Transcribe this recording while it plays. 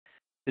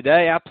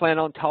Today I plan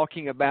on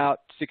talking about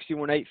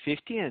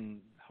 61850, and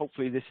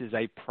hopefully this is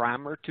a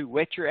primer to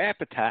whet your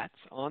appetites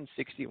on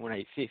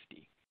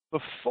 61850.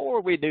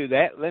 Before we do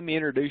that, let me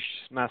introduce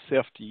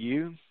myself to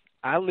you.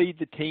 I lead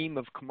the team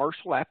of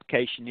commercial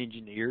application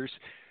engineers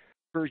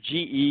for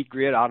GE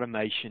Grid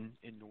Automation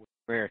in North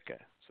America.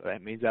 So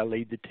that means I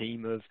lead the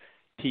team of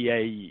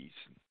TAEs.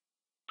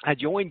 I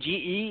joined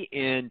GE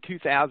in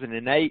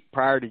 2008.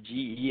 Prior to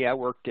GE, I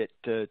worked at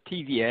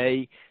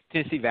TVA,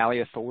 Tennessee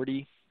Valley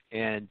Authority,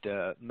 and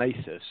Mesa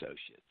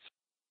Associates.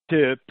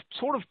 To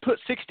sort of put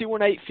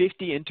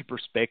 61850 into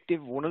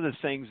perspective, one of the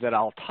things that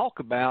I'll talk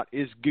about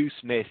is goose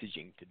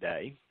messaging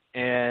today.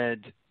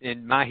 And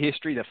in my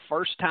history, the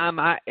first time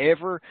I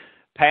ever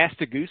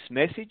passed a goose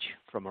message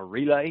from a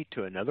relay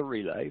to another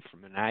relay,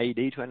 from an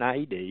IED to an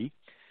IED,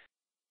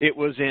 it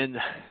was in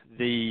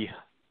the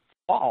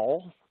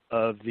fall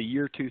of the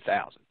year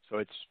 2000. So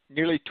it's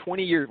nearly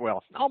 20 years,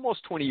 well,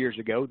 almost 20 years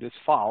ago this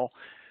fall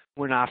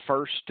when I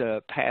first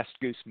passed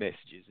goose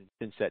messages. And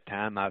since that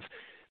time, I've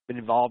been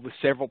involved with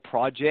several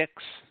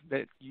projects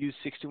that use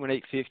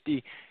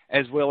 61850,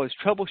 as well as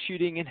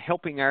troubleshooting and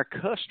helping our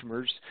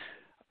customers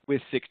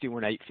with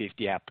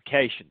 61850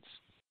 applications.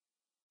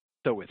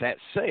 So with that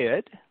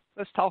said,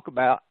 let's talk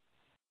about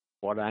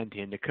what I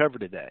intend to cover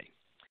today.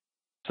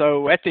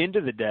 So at the end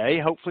of the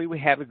day, hopefully we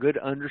have a good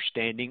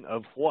understanding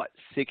of what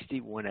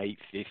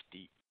 61850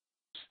 is.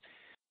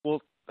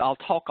 Well, I'll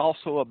talk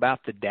also about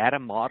the data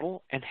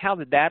model and how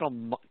the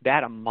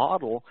data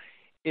model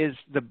is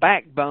the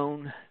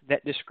backbone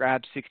that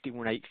describes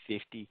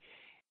 61850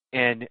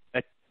 and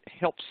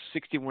helps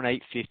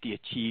 61850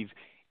 achieve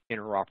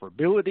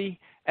interoperability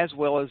as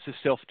well as the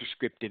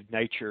self-descriptive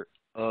nature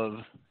of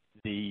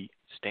the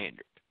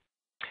standard.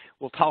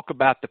 We'll talk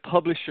about the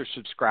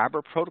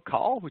publisher-subscriber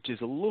protocol, which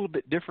is a little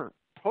bit different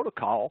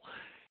protocol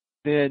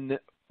than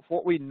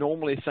what we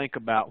normally think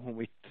about when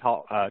we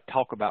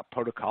talk about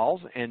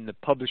protocols, and the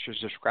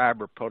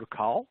publisher-subscriber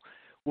protocol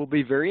will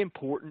be very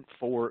important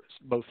for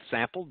both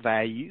sampled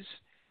values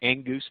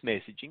and goose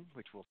messaging,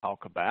 which we'll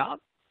talk about.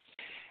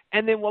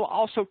 And then we'll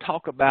also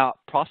talk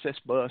about process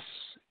bus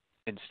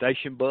and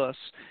station bus,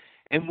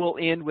 and we'll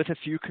end with a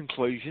few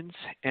conclusions,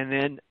 and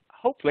then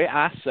hopefully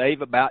I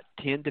save about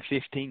 10 to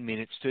 15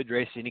 minutes to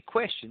address any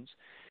questions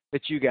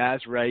that you guys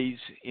raise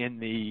in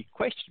the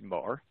question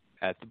bar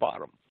at the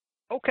bottom.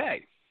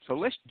 Okay, so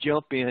let's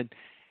jump in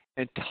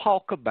and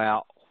talk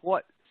about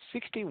what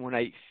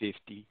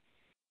 61850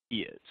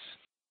 is.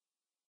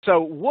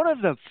 So one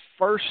of the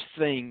first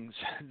things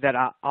that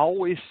I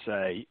always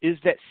say is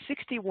that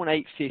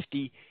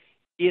 61850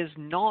 is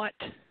not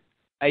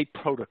a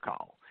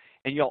protocol.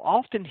 And you'll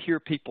often hear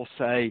people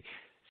say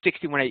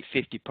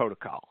 61850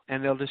 protocol,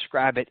 and they'll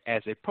describe it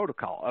as a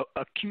protocol,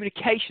 a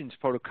communications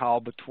protocol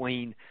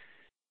between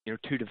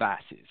two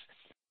devices.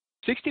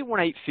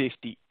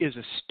 61850 is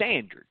a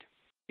standard.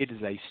 It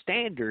is a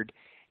standard,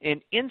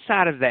 and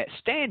inside of that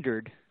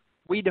standard,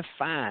 we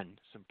define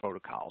some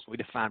protocols. We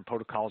define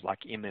protocols like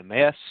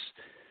MMS,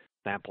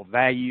 sample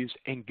values,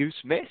 and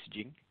goose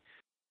messaging,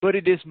 but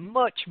it is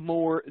much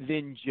more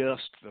than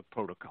just the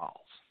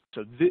protocols.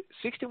 So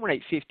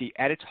 61850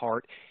 at its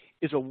heart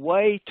is a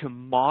way to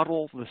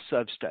model the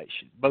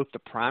substation, both the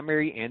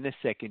primary and the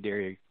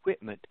secondary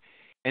equipment,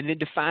 and then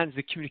defines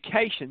the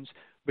communications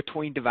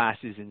between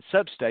devices and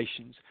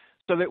substations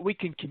so that we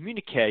can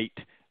communicate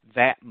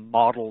that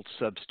modeled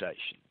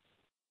substation.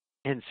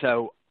 And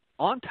so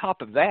on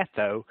top of that,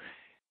 though,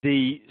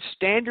 the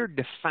standard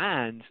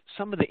defines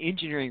some of the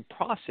engineering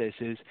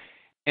processes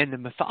and the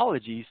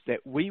methodologies that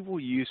we will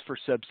use for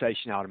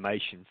substation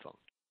automation functions.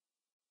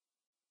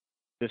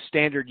 The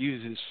standard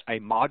uses a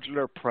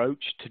modular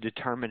approach to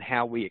determine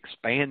how we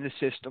expand the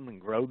system and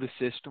grow the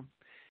system,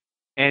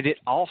 and it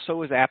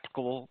also is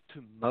applicable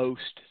to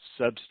most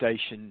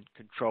substation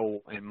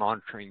control and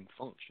monitoring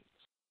functions.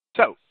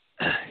 So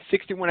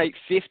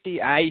 61850,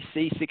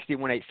 IEC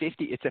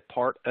 61850, it's a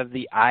part of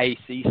the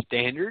IEC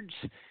standards.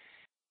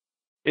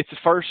 It's the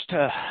first,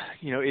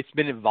 it's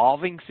been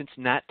evolving since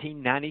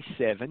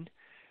 1997.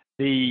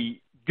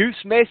 The goose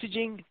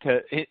messaging,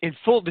 in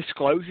full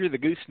disclosure, the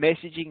goose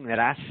messaging that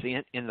I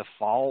sent in the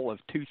fall of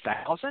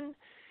 2000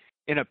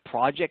 in a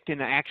project in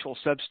the actual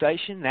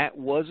substation, that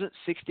wasn't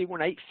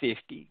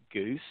 61850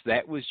 goose,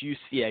 that was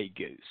UCA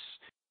goose.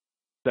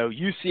 So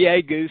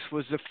UCA goose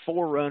was the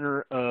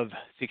forerunner of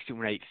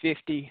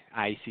 61850,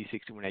 IEC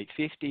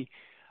 61850,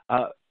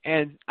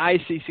 and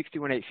IEC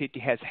 61850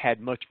 has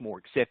had much more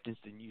acceptance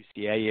than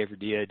UCA ever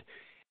did,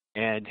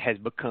 and has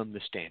become the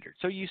standard.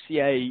 So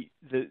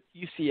the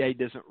UCA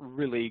doesn't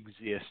really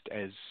exist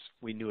as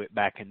we knew it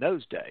back in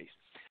those days.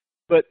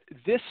 But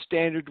this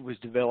standard was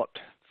developed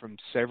from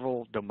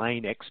several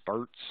domain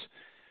experts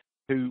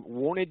who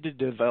wanted to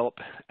develop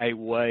a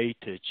way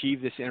to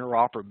achieve this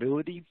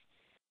interoperability,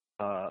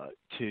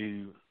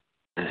 to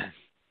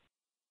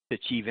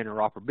achieve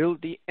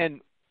interoperability and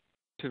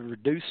to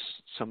reduce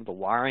some of the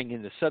wiring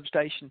in the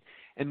substation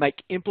and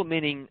make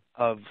implementing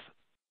of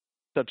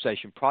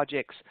substation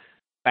projects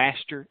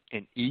faster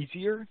and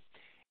easier,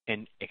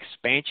 and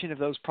expansion of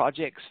those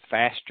projects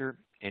faster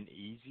and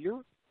easier.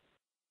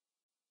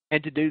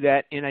 and to do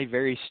that in a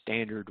very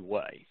standard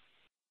way.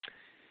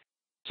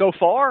 So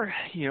far,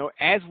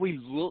 as we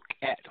look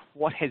at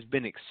what has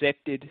been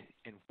accepted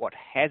and what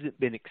hasn't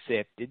been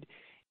accepted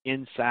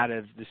inside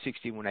of the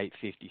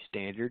 61850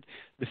 standard,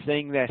 the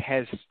thing that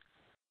has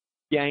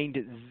gained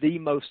the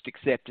most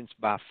acceptance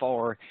by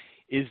far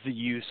is the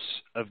use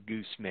of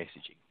goose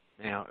messaging.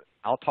 Now,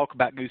 I'll talk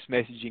about goose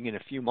messaging in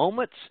a few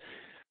moments,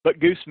 but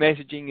goose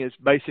messaging is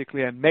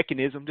basically a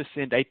mechanism to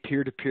send a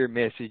peer-to-peer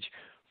message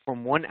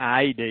from one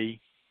IED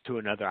to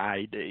another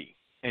IED.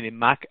 And in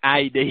my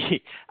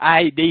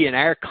IED in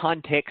our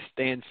context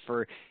stands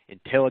for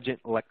Intelligent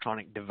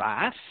Electronic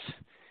Device.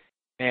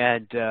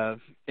 And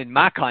in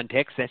my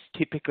context, that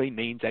typically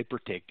means a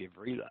protective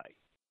relay.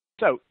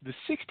 So the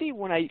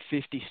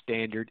 61850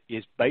 standard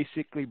is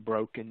basically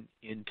broken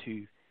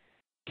into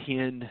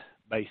 10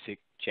 basic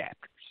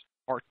chapters,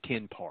 or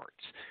 10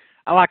 parts.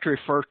 I like to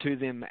refer to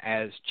them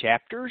as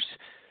chapters,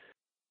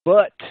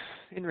 but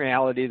in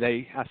reality,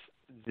 the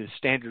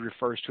standard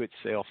refers to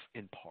itself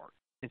in parts.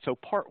 And so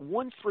part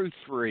 1 through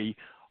 3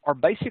 are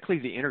basically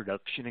the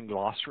introduction and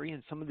glossary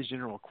and some of the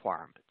general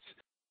requirements.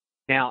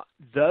 Now,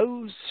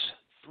 those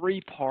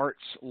 3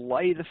 parts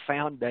lay the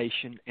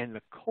foundation and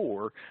the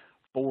core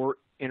for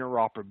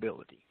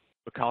interoperability,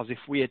 because if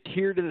we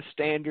adhere to the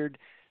standard,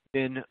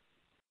 then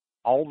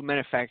all the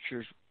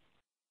manufacturer's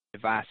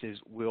devices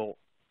will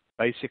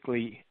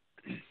basically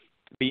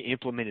be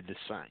implemented the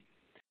same.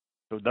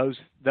 So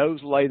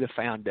those lay the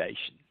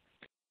foundation.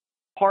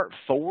 Part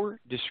 4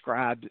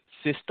 describes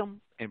system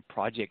and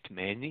project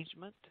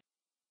management.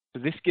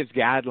 So this gives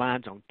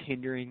guidelines on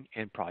tendering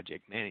and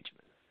project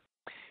management.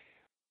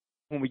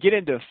 When we get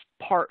into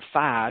part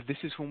 5, this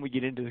is when we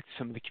get into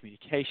some of the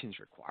communications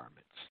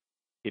requirements.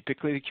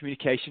 Typically, the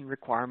communication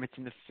requirements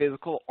in the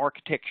physical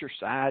architecture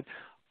side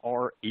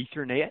are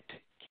Ethernet,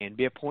 can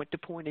be a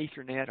point-to-point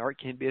Ethernet, or it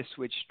can be a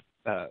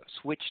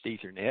switched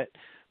Ethernet.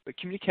 But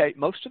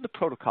most of the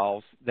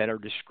protocols that are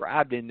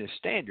described in this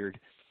standard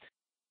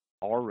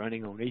are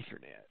running on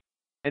Ethernet.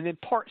 And then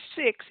part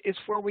 6 is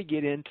where we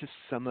get into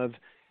some of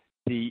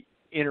the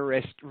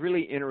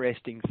really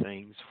interesting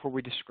things, where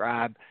we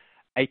describe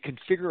a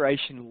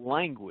configuration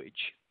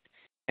language.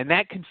 And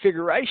that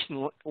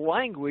configuration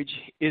language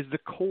is the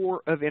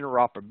core of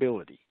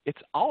interoperability.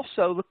 It's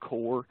also the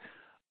core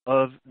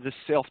of the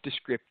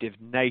self-descriptive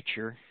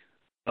nature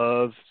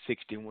of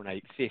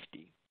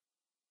 61850.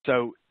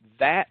 So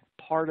that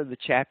part of the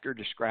chapter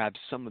describes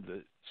some of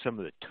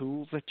the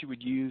tools that you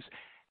would use,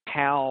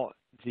 how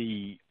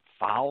the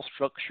file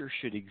structure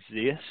should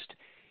exist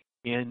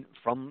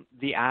from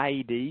the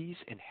IEDs,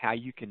 and how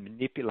you can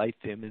manipulate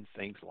them and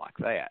things like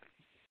that.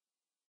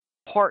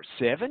 Part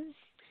 7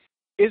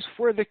 is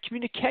where the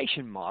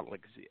communication model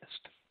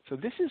exists. So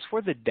this is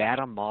where the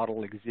data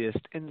model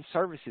exists and the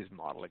services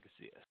model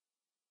exists.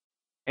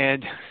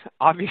 And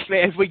obviously,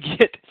 as we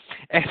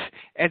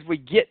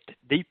get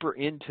deeper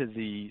into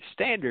the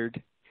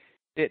standard,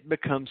 it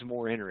becomes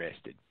more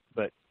interesting.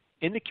 But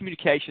in the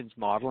communications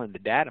model and the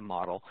data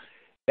model,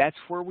 that's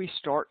where we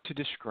start to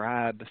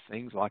describe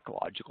things like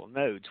logical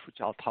nodes, which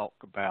I'll talk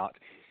about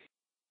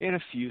in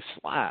a few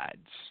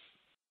slides.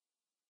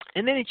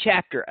 And then in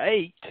Chapter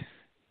 8,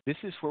 this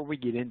is where we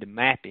get into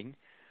mapping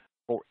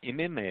for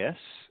MMS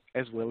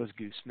as well as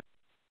goose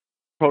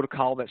messaging.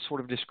 Protocol that's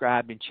sort of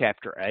described in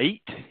Chapter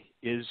 8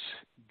 is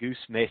goose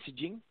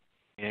messaging,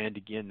 and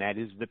again, that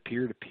is the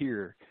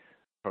peer-to-peer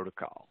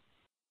protocol.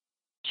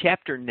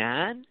 Chapter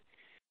 9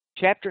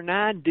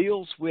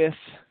 deals with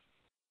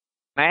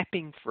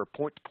mapping for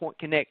point-to-point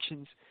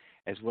connections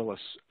as well as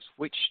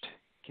switched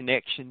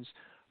connections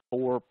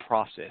for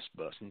process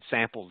bus and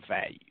sampled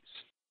values.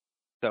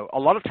 So a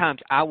lot of times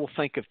I will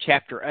think of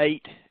Chapter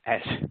 8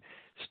 as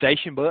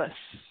station bus,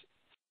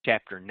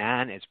 Chapter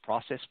 9 as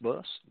process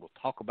bus. We'll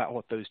talk about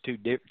what those two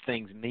different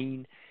things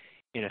mean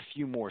in a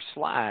few more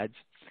slides.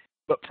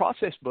 But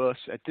process bus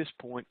at this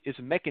point is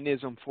a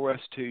mechanism for us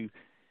to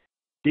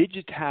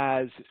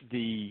digitize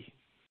the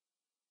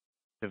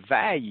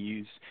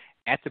values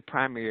at the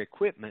primary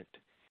equipment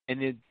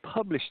and then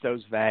publish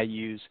those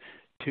values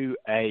to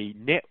a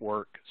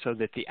network so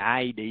that the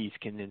IEDs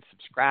can then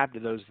subscribe to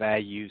those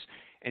values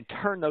and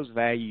turn those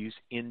values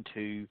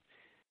into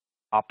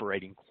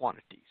operating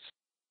quantities.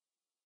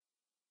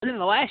 And then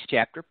the last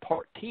chapter,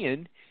 Part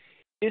 10,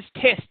 is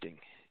testing.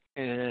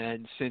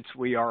 And since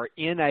we are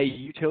in a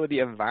utility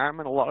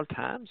environment a lot of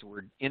times,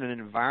 we're in an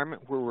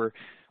environment where we're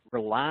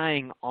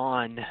relying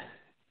on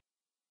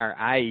our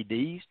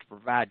IEDs to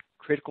provide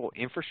critical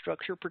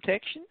infrastructure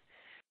protection,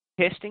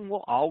 testing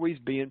will always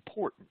be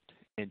important.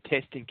 And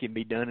testing can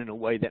be done in a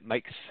way that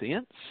makes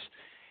sense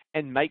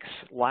and makes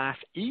life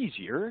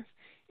easier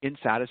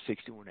inside of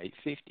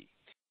 61850.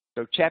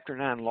 So Chapter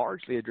 9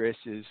 largely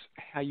addresses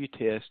how you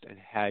test and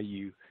how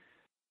you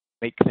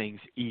make things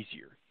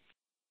easier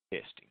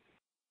testing.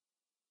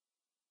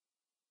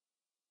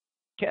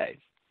 Okay,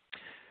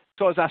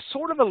 so as I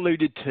sort of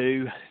alluded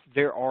to,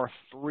 there are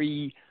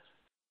 3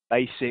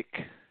 basic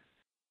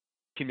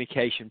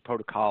communication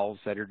protocols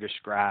that are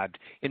described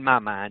in my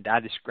mind.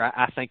 I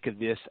think of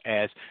this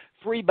as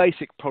 3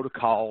 basic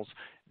protocols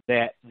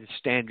that the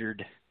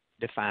standard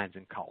defines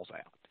and calls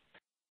out.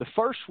 The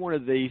first one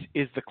of these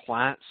is the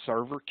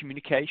client-server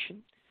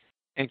communication,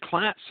 and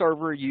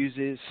client-server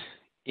uses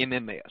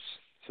MMS.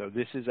 So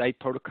this is a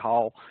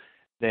protocol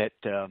that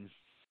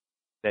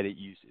it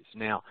uses.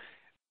 Now,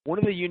 one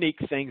of the unique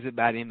things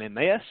about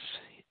MMS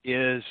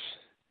is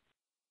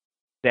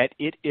that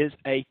it is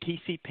a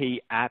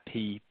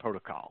TCP/IP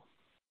protocol.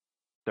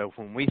 So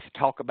when we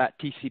talk about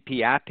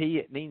TCP/IP,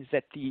 it means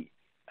that the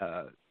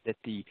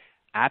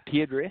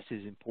IP address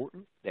is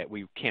important, that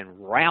we can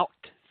route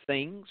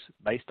things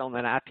based on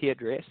that IP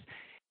address,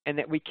 and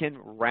that we can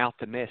route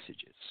the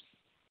messages.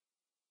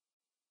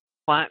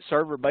 Client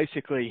server,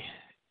 basically,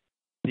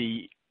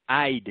 the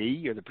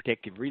IED, or the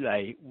protective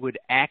relay, would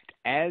act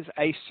as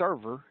a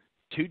server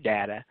to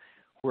data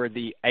where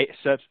the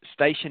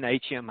substation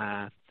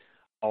HMI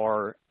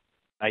or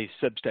a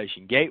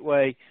substation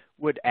gateway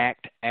would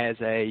act as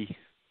a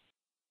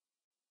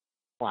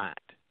client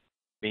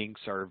being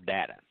served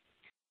data.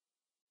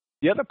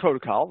 The other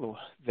protocol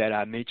that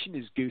I mentioned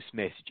is Goose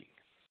messaging.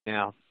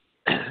 Now,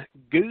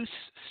 Goose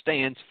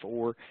stands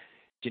for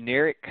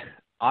Generic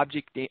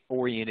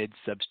Object-Oriented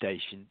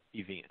Substation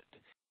Event.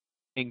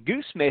 And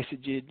Goose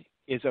messaging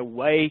is a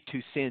way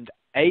to send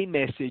a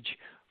message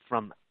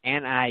from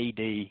an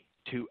IED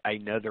to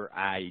another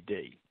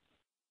IED.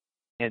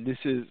 And this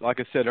is, like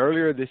I said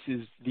earlier, this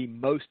is the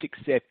most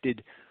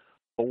accepted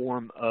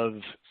form of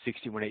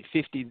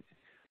 61850.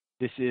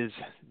 This is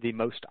the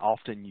most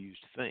often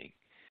used thing.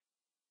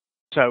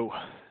 So,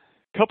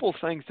 a couple of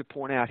things to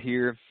point out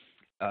here.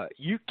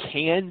 You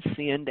can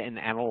send an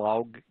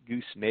analog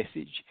Goose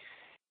message.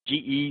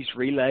 GE's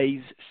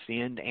relays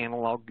send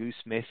analog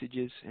Goose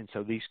messages, and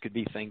so these could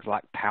be things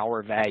like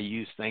power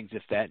values, things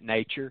of that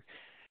nature.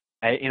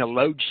 In a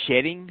load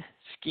shedding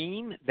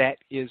scheme, that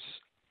is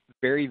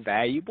very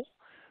valuable,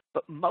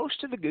 but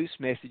most of the Goose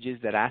messages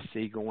that I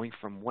see going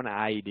from one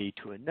IED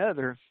to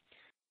another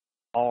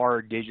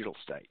are digital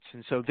states.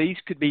 And so these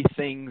could be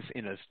things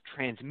in a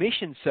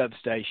transmission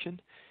substation.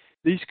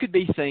 These could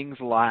be things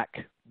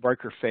like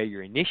breaker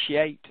failure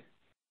initiate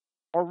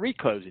or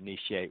reclose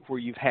initiate, where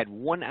you've had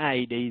one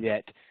IED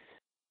that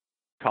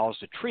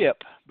caused a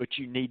trip, but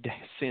you need to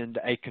send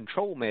a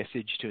control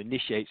message to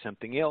initiate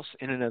something else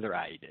in another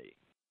IED.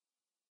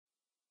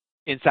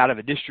 Inside of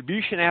a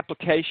distribution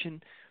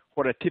application,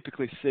 what I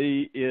typically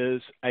see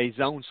is a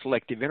zone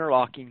selective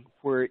interlocking,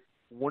 where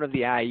one of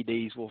the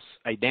IEDs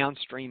a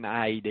downstream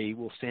IED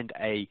will send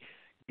a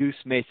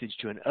Goose message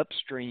to an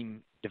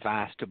upstream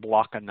device to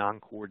block a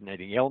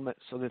non-coordinating element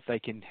so that they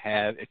can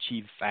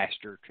achieve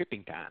faster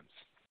tripping times.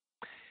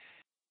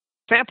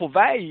 Sample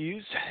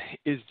values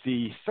is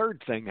the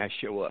third thing I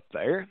show up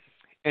there.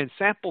 And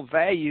sample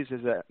values,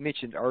 as I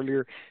mentioned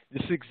earlier,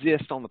 this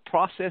exists on the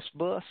process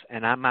bus,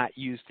 and I might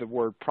use the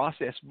word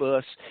process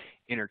bus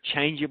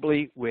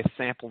interchangeably with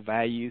sample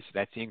values.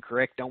 That's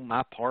incorrect on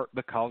my part,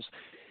 because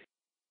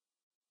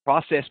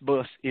process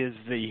bus is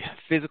the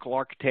physical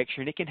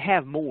architecture, and it can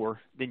have more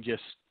than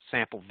just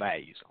sample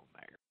values on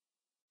there.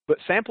 But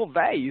sample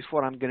values,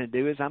 what I'm going to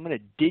do is I'm going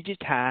to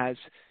digitize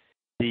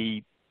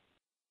the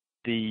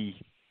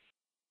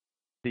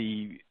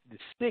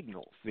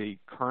signals, the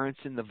currents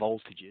and the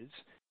voltages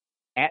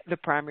at the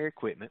primary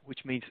equipment,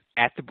 which means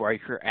at the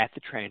breaker, at the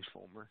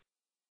transformer,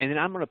 and then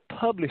I'm going to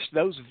publish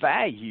those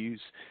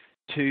values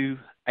to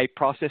a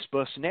process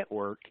bus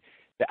network.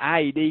 The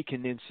IED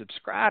can then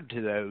subscribe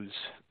to those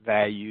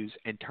values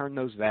and turn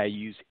those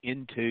values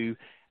into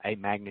a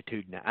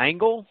magnitude and an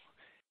angle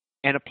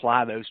and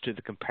apply those to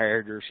the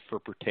comparators for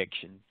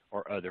protection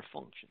or other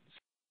functions.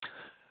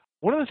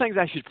 One of the things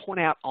I should point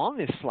out on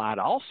this slide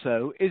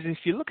also is if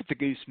you look at the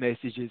Goose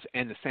messages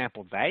and the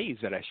sample values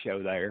that I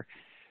show there,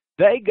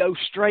 they go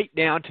straight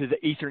down to the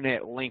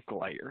Ethernet link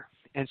layer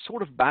and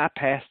sort of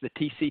bypass the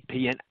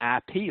TCP and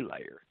IP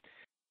layer.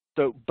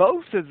 So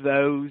both of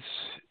those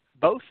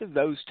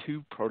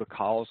two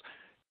protocols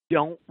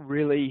don't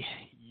really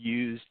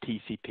use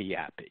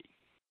TCP/IP.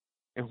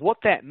 And what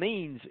that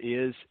means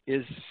is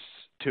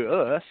to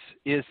us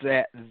is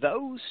that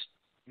those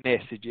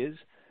messages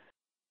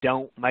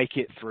don't make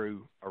it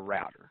through a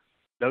router.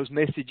 Those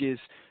messages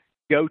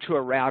go to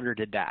a router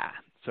to die.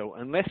 So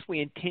unless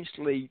we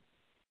intentionally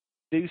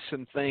do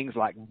some things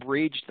like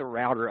bridge the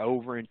router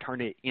over and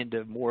turn it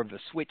into more of a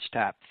switch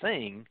type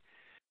thing,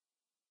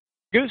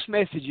 Goose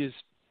messages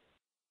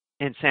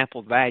and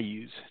sample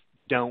values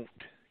don't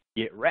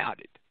get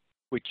routed,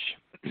 which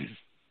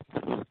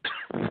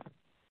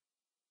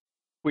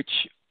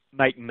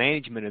make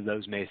management of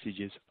those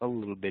messages a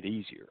little bit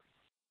easier.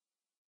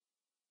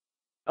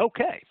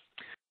 Okay,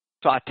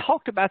 so I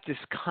talked about this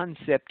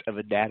concept of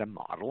a data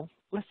model.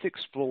 Let's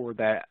explore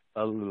that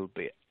a little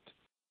bit.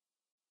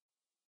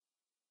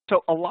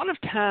 So a lot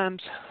of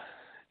times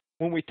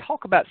when we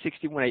talk about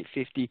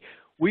 61850,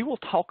 we will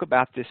talk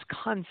about this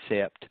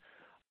concept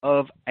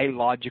of a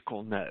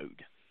logical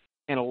node.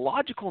 And a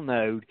logical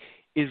node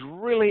is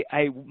really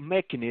a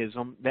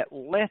mechanism that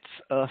lets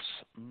us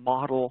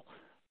model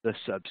the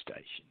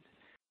substation.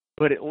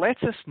 But it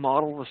lets us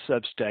model the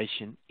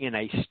substation in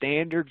a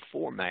standard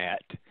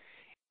format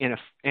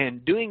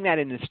And doing that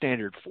in the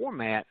standard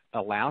format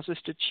allows us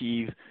to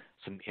achieve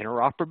some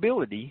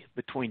interoperability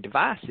between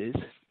devices,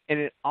 and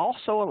it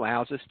also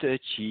allows us to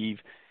achieve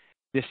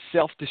this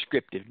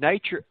self-descriptive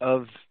nature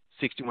of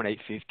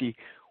 61850,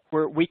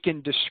 where we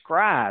can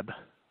describe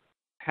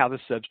how the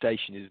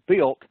substation is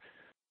built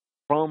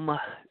from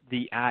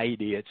the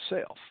IED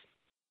itself.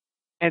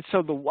 And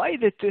so the way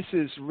that this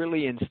is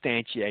really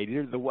instantiated,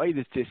 or the way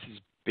that this is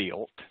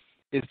built,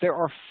 is there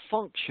are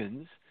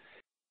functions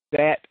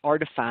that are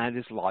defined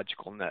as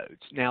logical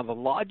nodes. Now, the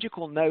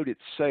logical node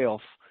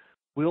itself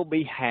will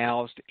be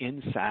housed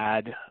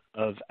inside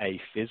of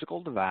a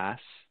physical device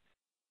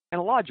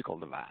and a logical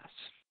device.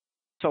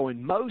 So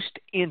in most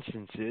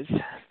instances,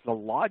 the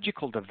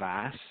logical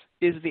device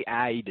is the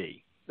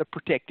IED, the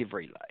protective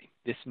relay.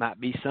 This might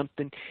be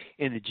something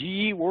in the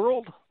GE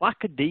world like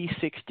a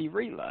D60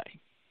 relay.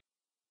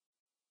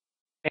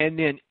 And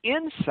then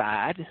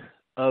inside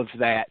of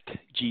that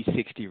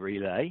G60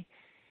 relay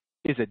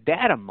is a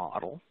data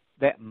model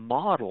that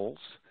models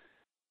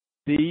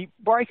the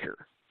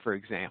breaker, for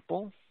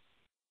example,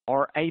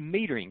 or a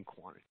metering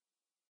quantity.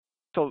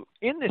 So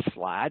in this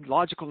slide,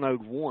 logical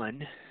node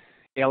 1,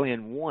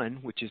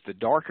 LN1, which is the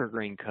darker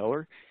green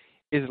color,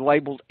 is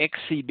labeled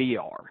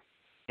XCBR.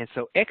 And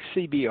so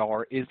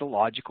XCBR is the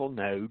logical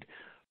node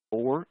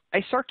for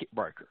a circuit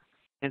breaker.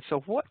 And so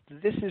what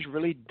this is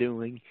really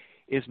doing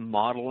is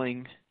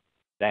modeling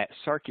that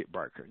circuit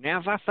breaker. Now,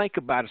 if I think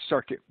about a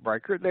circuit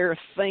breaker, there are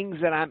things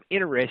that I'm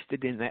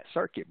interested in that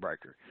circuit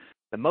breaker.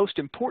 The most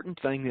important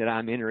thing that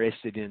I'm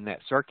interested in that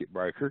circuit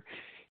breaker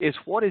is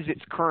what is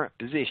its current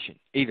position,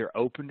 either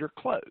opened or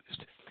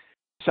closed.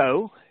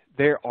 So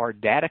there are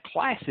data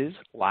classes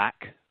like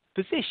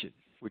position,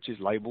 which is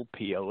labeled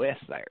POS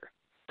there.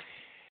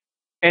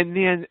 And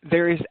then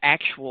there is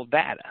actual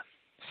data.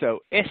 So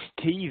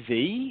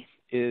STV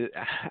is,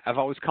 I've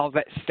always called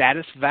that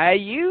status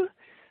value,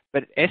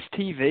 but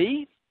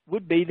STV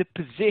would be the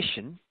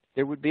position.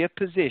 There would be a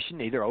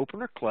position, either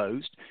open or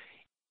closed,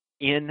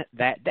 in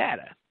that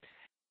data.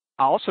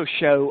 I also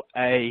show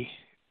a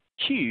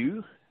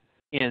Q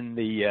in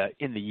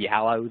the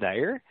yellow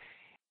there,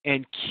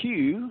 and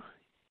Q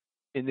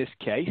in this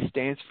case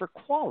stands for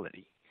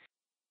quality.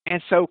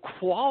 And so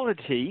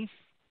quality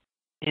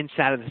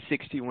inside of the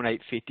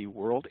 61850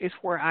 world is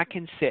where I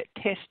can set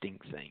testing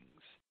things.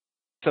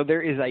 So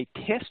there is a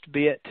test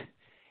bit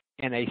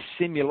and a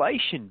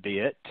simulation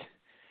bit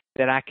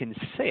that I can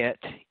set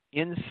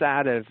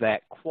inside of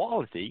that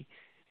quality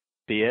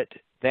bit,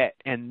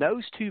 and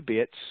those two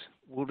bits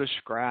will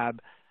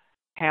describe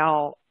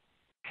how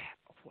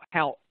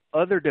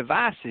other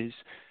devices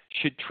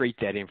should treat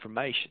that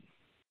information.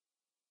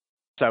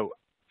 So,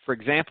 for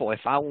example, if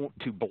I want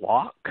to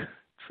block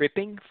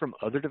tripping from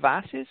other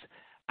devices,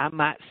 I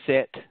might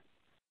set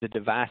the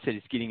device that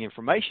it's getting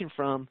information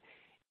from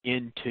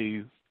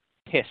into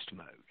test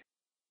mode.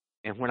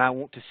 And when I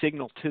want to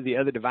signal to the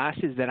other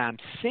devices that I'm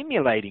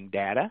simulating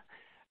data,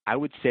 I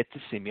would set the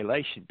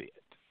simulation bit.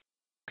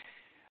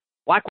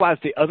 Likewise,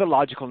 the other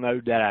logical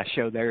node that I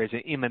show there is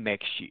an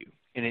MMXU.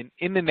 And an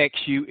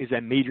MMXU is a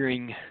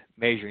metering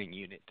measuring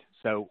unit.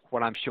 So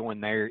what I'm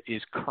showing there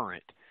is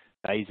current,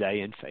 phase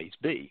A and phase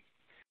B.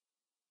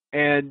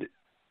 And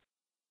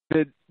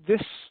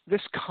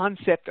this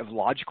concept of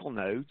logical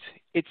nodes,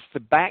 it's the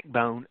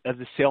backbone of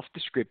the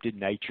self-descripted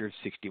nature of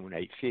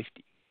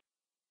 61850.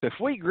 So if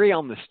we agree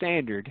on the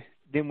standard,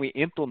 then we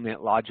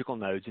implement logical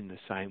nodes in the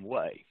same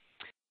way.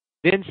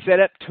 Then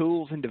setup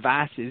tools and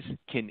devices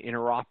can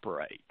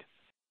interoperate.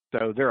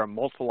 So there are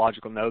multiple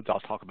logical nodes. I'll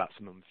talk about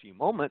some of them in a few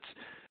moments.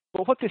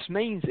 But what this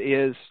means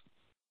is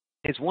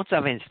once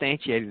I've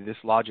instantiated this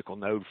logical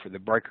node for the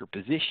breaker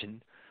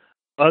position,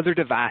 other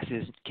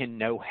devices can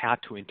know how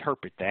to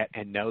interpret that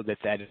and know that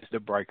that is the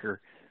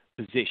breaker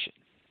position.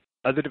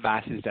 Other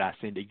devices that I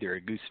send either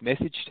a goose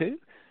message to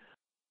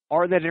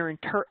or that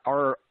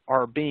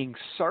are being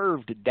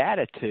served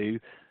data to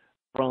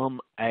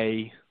from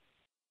a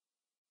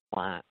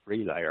client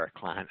relay or a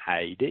client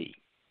IED.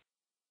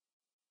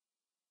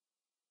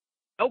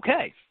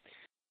 Okay,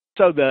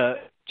 so the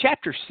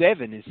Chapter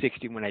 7 in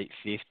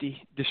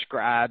 61850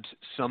 describes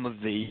some of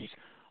these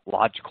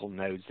logical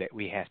nodes that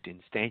we have to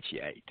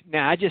instantiate.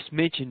 Now, I just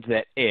mentioned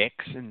that X,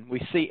 and we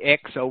see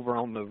X over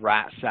on the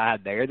right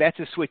side there. That's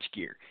a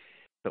switchgear.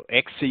 So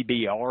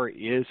XCBR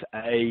is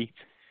a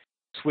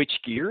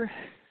switchgear.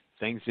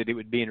 Things that it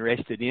would be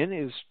interested in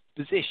is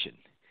position.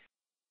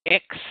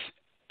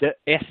 The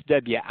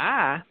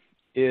SWI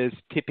is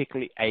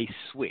typically a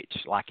switch,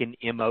 like an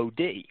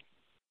MOD.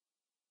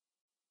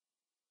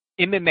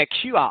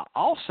 MMXU I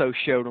also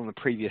showed on the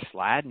previous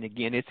slide, and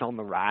again, it's on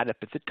the right up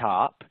at the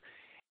top,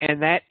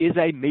 and that is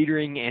a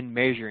metering and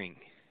measuring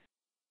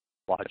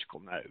logical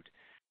node.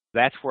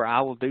 That's where I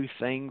will do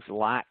things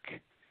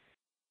like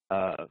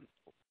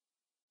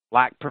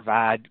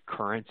provide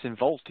currents and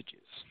voltages.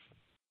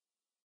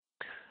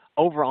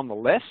 Over on the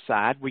left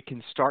side, we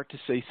can start to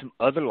see some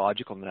other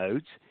logical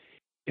nodes.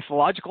 If a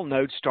logical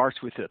node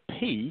starts with a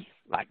P,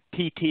 like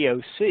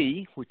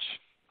PTOC, which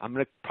I'm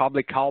going to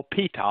probably call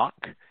PTOC,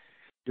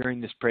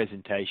 during this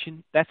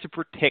presentation, that's a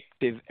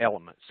protective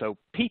element. So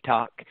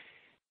PTOC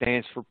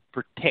stands for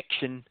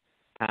protection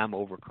time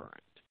over current.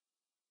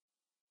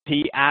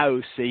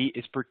 PIOC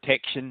is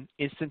protection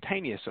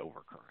instantaneous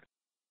over current.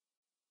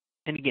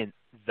 And again,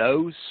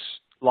 those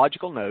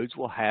logical nodes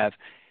will have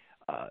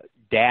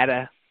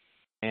data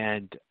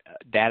and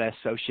data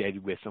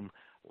associated with them,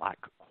 like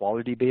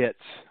quality bits,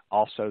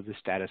 also the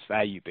status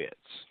value bits.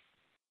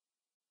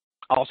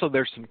 Also,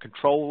 there's some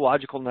control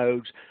logical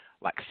nodes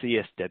like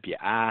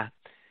CSWI.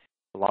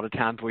 A lot of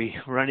times we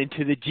run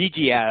into the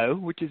GGIO,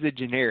 which is a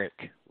generic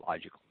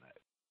logical node.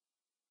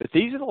 But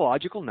these are the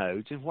logical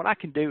nodes, and what I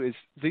can do is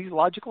these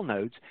logical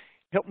nodes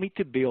help me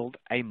to build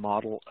a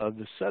model of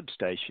the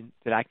substation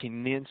that I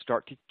can then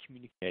start to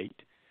communicate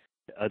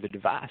to other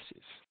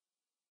devices.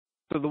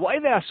 So the way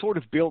that I sort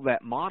of build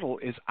that model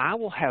is I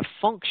will have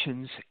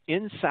functions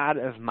inside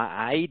of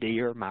my IED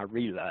or my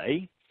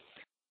relay,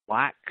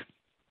 like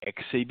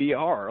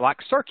XCBR, like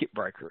circuit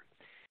breaker.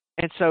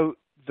 And so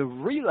the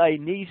relay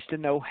needs to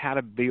know how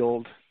to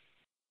build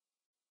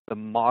the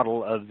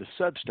model of the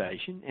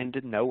substation and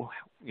to know,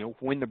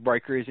 when the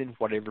breaker is in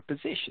whatever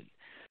position.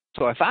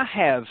 So if I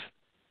have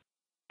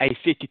a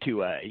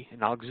 52A,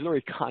 an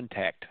auxiliary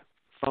contact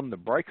from the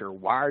breaker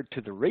wired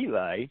to the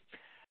relay,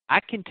 I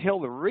can tell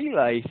the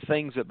relay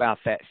things about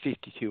that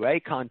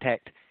 52A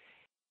contact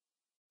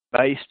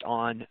based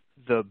on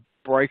the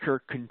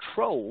breaker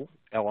control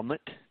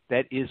element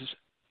that is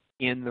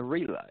in the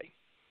relay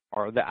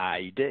or the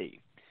IED.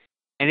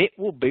 And it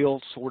will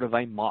build sort of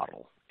a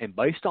model. And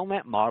based on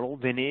that model,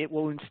 then it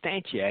will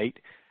instantiate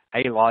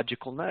a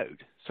logical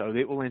node. So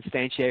it will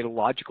instantiate a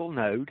logical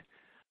node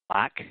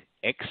like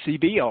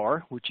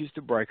XCBR, which is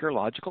the breaker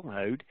logical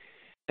node,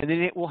 and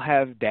then it will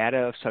have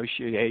data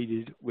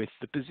associated with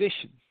the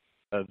position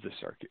of the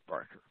circuit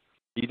breaker,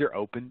 either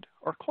opened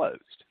or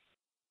closed.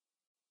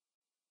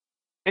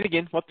 And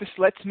again, what this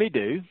lets me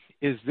do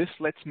is this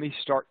lets me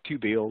start to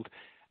build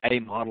a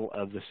model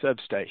of the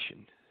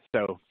substation.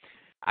 So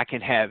I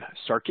can have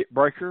circuit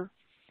breaker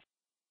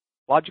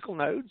logical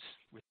nodes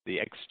with the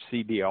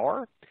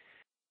XCBR. I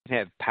can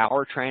have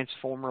power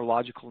transformer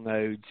logical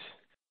nodes.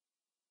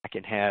 I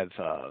can have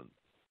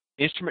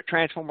instrument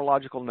transformer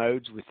logical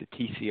nodes with the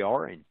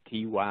TCR and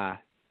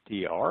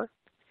TYTR.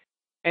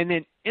 And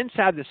then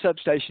inside the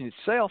substation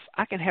itself,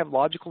 I can have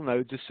logical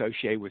nodes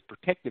associated with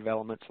protective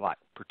elements like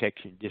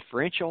protection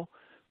differential,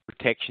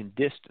 protection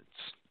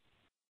distance,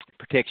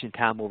 protection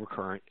time over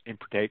current, and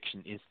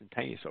protection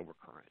instantaneous over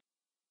current.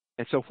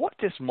 And so what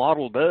this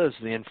model does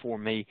then for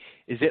me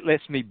is it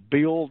lets me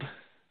build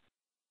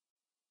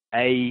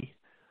a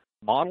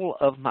model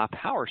of my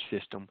power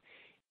system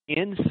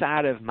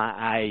inside of my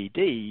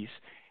IEDs,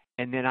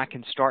 and then I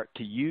can start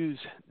to use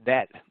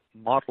that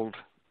modeled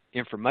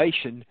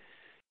information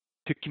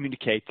to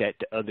communicate that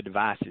to other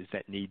devices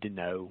that need to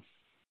know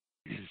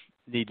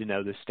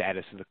the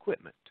status of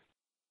equipment.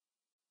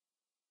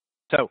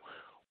 So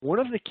one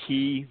of the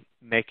key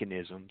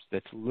mechanisms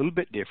that's a little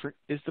bit different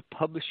is the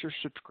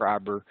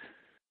publisher-subscriber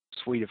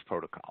suite of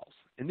protocols.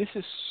 And this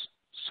is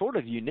sort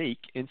of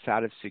unique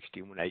inside of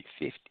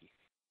 61850.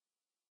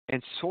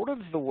 And sort of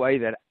the way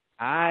that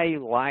I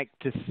like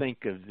to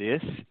think of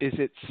this is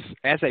it's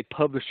as a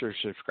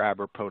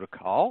publisher-subscriber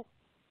protocol.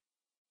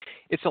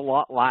 It's a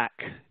lot like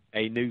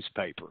a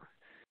newspaper.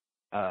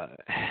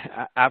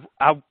 I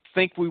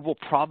think we will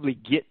probably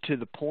get to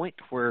the point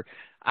where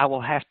I will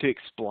have to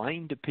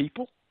explain to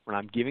people when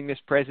I'm giving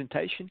this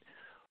presentation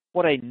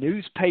what a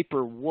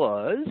newspaper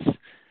was.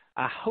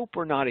 I hope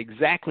we're not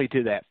exactly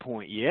to that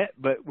point yet,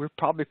 but we're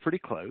probably pretty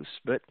close.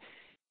 But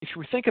if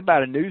we think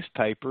about a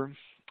newspaper,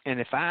 and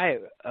if I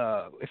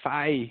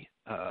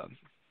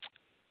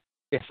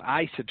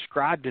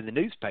subscribe to the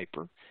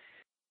newspaper,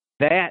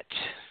 that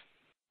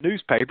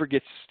newspaper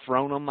gets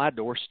thrown on my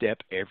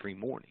doorstep every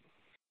morning.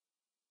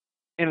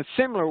 In a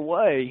similar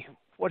way,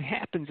 what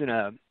happens in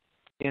a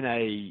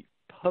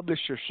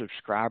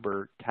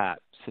publisher-subscriber type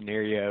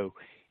scenario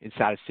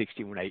inside of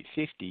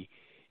 61850,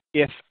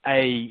 if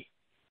a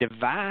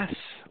device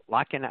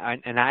like an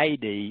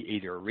IED,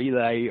 either a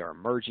relay or a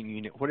merging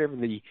unit, whatever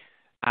the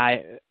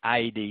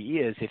IED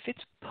is, if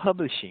it's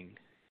publishing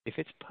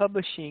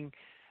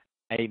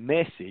a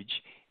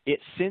message,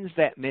 it sends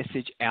that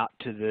message out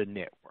to the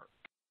network.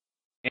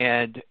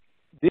 And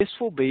this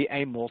will be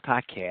a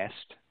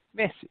multicast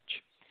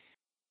message.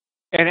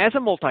 And as a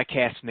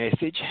multicast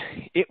message,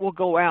 it will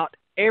go out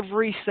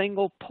every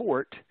single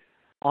port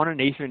on an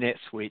Ethernet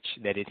switch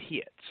that it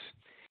hits,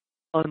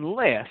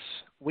 unless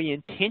we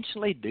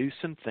intentionally do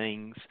some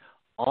things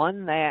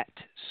on that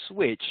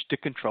switch to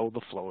control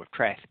the flow of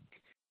traffic.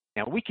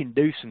 Now, we can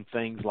do some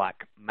things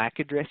like MAC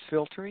address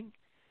filtering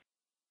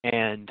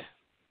and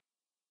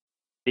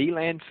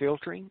VLAN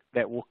filtering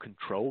that will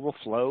control the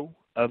flow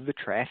of the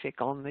traffic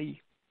on the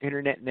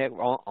internet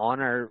network, on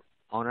our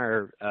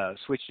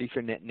switched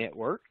Ethernet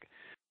network,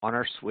 on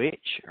our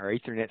switch, our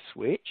Ethernet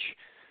switch.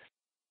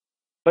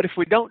 But if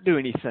we don't do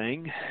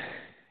anything,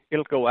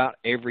 it'll go out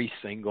every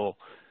single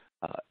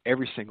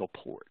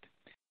port.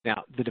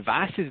 Now, the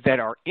devices that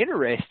are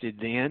interested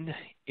then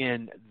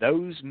in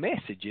those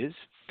messages,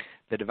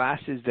 the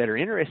devices that are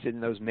interested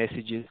in those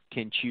messages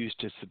can choose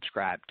to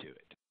subscribe to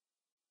it.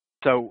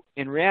 So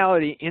in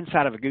reality,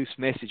 inside of a Goose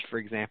message, for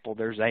example,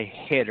 there's a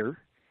header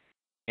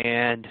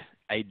and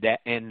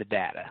the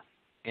data.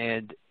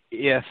 And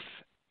if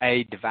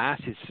a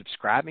device is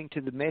subscribing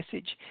to the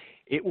message,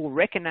 it will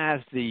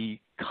recognize the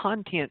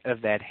content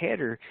of that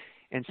header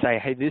and say,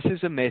 hey, this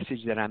is a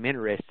message that I'm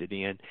interested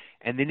in,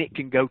 and then it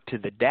can go to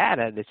the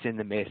data that's in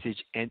the message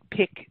and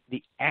pick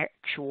the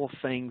actual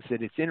things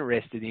that it's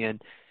interested in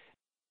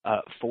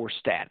for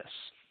status.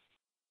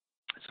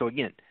 So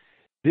again,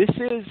 this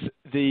is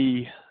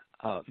the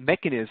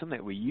mechanism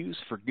that we use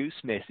for Goose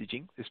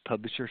messaging, this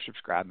publisher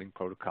subscribing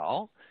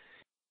protocol.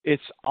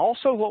 It's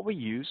also what we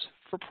use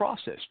for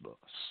process bus.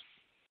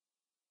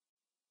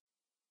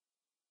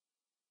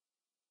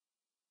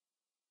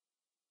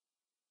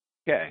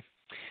 Okay.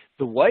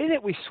 The way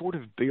that we sort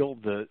of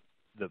build the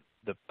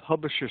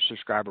publisher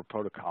subscriber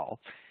protocol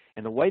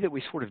and the way that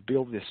we sort of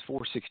build this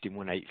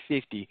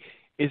 461.850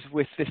 is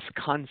with this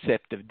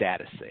concept of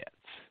data sets.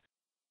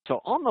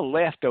 So on the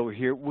left over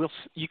here,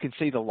 you can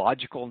see the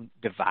logical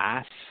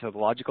device. So the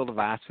logical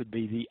device would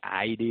be the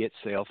IED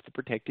itself, the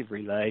protective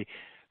relay.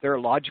 There are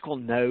logical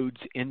nodes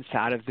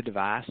inside of the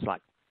device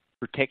like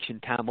protection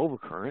time over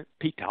current,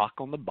 PTOC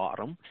on the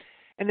bottom,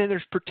 and then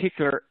there's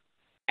particular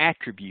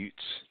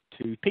attributes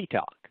to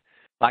PTOC.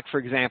 Like, for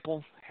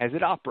example, has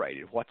it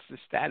operated? What's the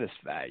status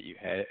value?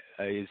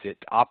 Is it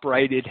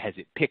operated? Has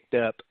it picked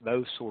up?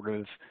 Those sort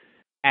of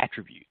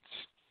attributes.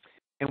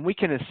 And we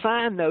can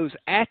assign those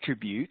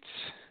attributes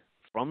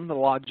from the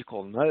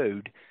logical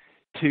node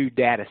to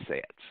data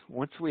sets.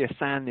 Once we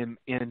assign them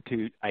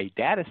into a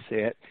data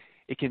set,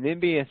 it can then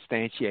be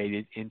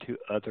instantiated into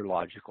other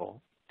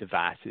logical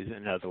devices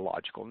and other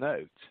logical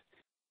nodes.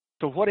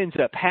 So what ends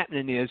up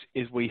happening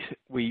is we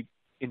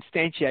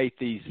instantiate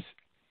these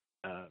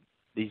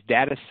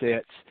data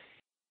sets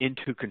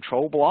into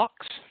control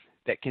blocks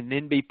that can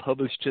then be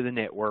published to the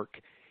network,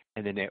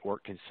 and the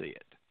network can see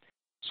it.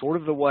 Sort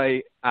of the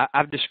way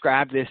I've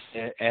described this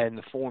in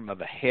the form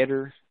of a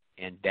header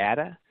and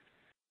data.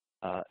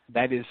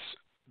 That is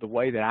the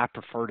way that I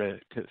prefer to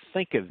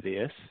think of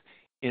this,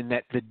 in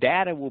that the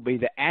data will be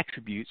the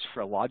attributes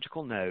for a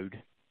logical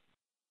node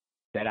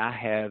that I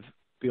have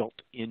built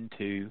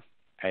into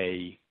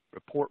a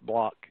report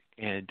block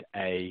and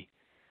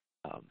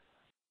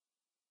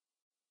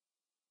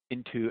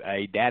into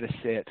a data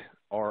set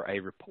or a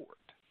report.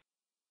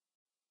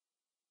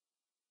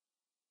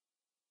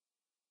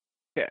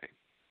 Okay.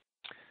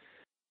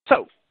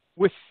 So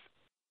with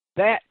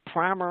that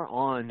primer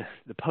on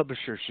the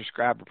publisher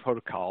subscriber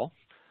protocol,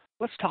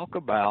 let's talk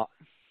about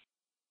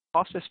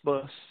process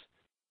bus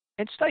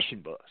and station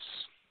bus.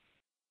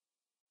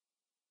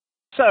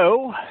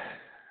 So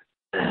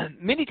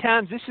many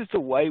times this is the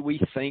way we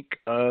think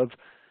of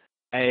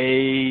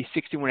a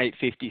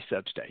 61850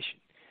 substation.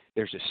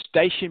 There's a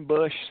station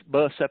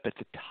bus up at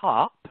the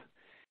top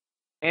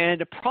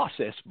and a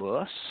process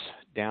bus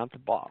down at the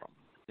bottom.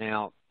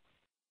 Now,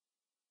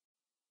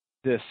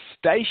 the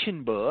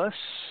station bus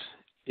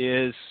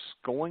is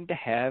going to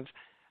have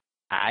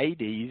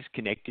IEDs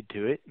connected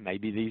to it.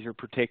 Maybe these are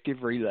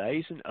protective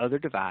relays and other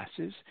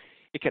devices.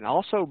 It can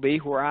also be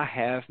where I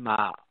have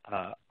my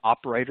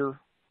operator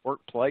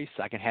workplace.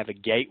 I can have a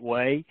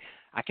gateway.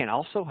 I can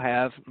also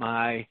have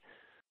my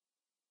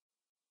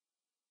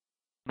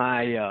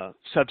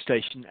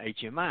substation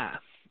HMI.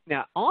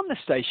 Now, on the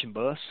station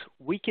bus,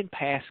 we can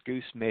pass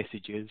Goose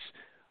messages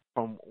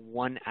from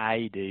one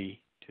IED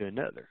to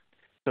another.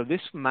 So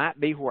this might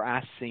be where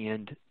I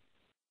send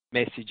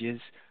messages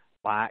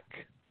like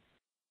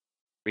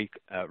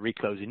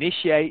reclose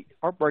initiate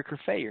or breaker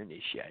failure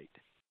initiate.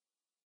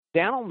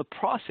 Down on the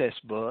process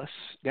bus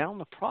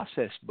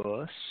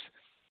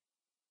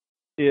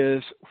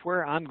is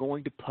where I'm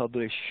going to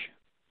publish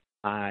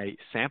my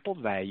sampled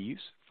values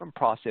from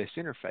process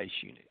interface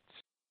units.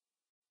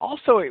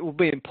 Also, it will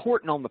be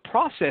important on the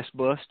process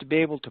bus to be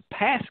able to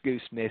pass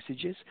Goose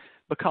messages,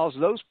 because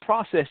those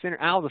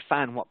I'll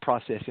define what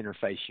process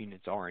interface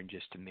units are in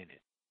just a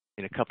minute,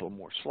 in a couple of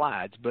more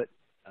slides. But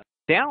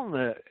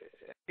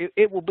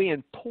it will be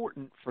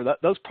important for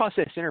those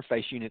process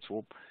interface units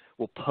will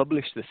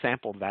publish the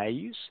sample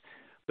values,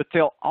 but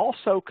they'll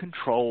also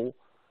control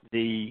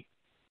the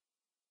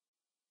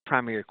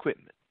primary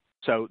equipment.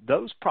 So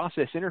those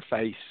process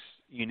interface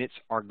units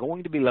are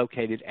going to be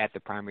located at the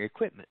primary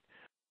equipment,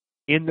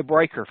 in the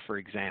breaker, for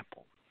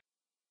example.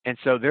 And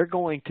so they're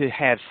going to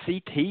have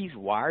CTs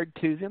wired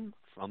to them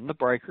from the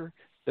breaker.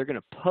 They're going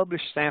to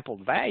publish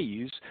sampled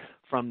values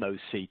from those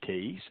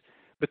CTs,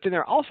 but then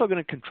they're also going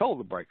to control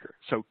the breaker.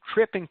 So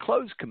trip and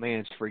close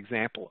commands, for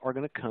example, are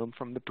going to come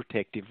from the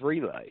protective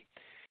relay.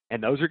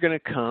 And those are going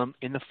to come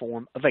in the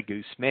form of a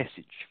Goose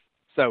message.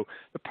 So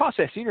the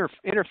process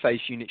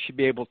interface unit should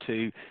be able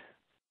to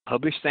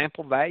publish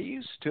sample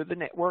values to the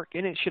network,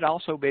 and it should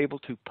also be able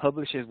to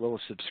publish as well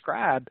as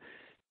subscribe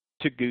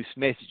to Goose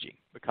messaging,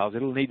 because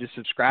it'll need to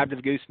subscribe to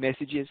the Goose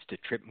messages to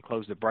trip and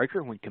close the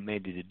breaker when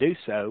commanded to do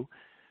so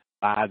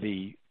by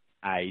the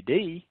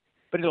IED,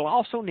 but it'll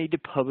also need to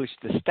publish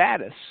the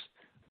status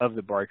of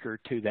the breaker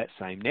to that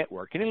same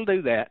network, and it'll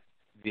do that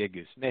via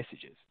goose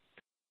messages.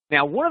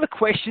 Now, one of the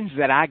questions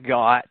that I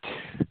got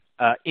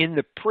in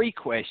the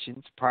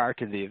pre-questions prior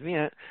to the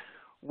event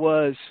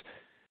was,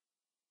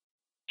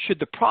 should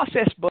the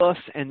process bus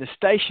and the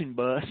station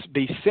bus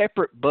be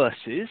separate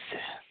buses,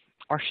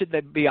 or should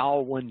they be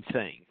all one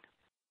thing?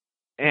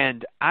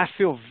 And I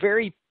feel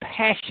very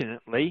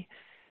passionately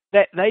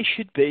that they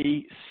should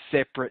be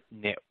separate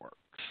networks.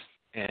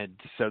 And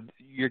so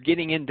you're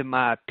getting into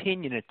my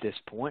opinion at this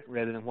point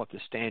rather than what the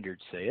standard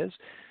says.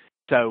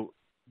 So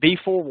be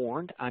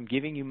forewarned, I'm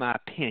giving you my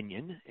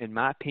opinion, and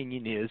my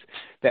opinion is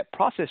that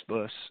process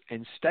bus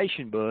and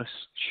station bus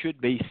should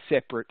be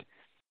separate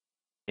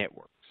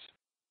networks.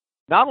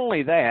 Not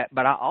only that,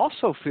 but I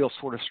also feel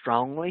sort of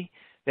strongly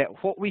that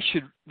what we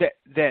should,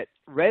 that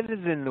rather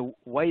than the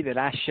way that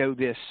I show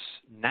this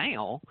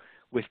now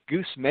with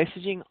goose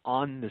messaging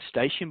on the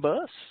station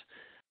bus,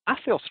 I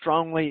feel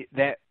strongly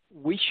that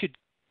we should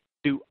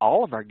do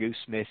all of our goose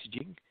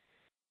messaging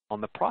on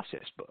the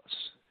process bus.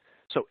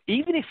 So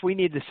even if we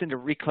need to send a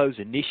reclose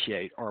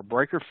initiate or a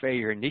breaker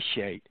failure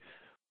initiate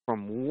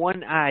from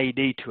one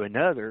IED to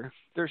another,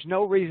 there's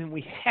no reason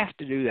we have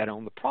to do that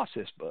on the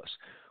process bus.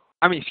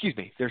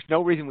 There's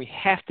no reason we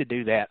have to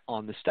do that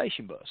on the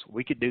station bus.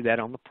 We could do that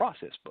on the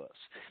process bus.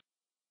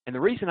 And the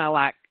reason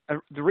I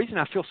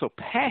feel so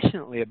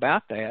passionately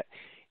about that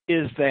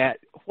is that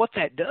what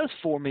that does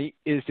for me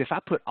is if I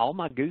put all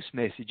my goose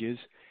messages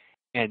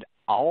and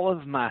all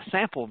of my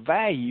sample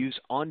values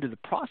onto the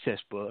process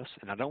bus,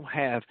 and I don't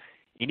have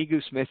any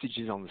goose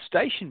messages on the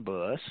station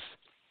bus,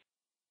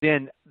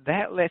 then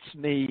that lets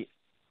me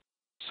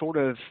sort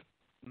of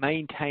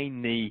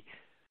maintain the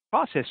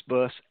process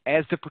bus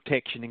as the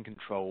protection and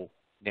control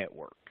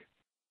network.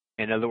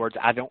 In other words,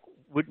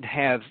 wouldn't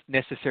have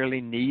necessarily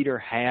need or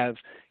have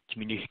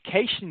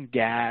communication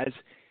guys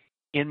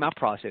in my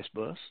process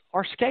bus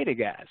or SCADA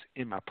guys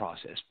in my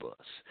process bus.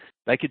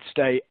 They could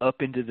stay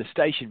up into the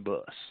station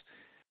bus.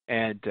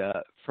 And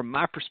from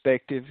my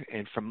perspective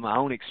and from my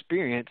own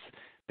experience,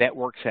 that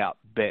works out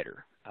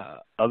better.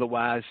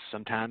 Otherwise,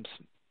 sometimes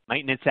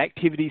maintenance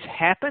activities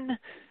happen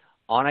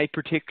on a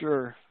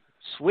particular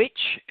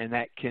switch, and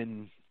that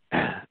can,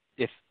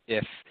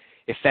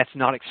 if that's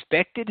not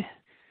expected,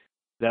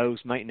 those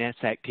maintenance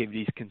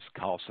activities can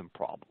cause some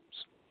problems.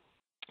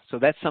 So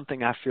that's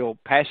something I feel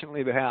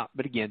passionately about,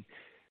 but again,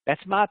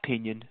 that's my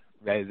opinion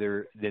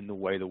rather than the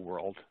way the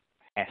world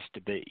has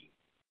to be.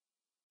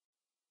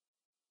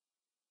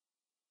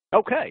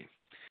 Okay,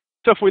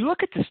 so if we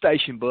look at the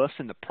station bus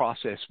and the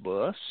process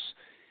bus,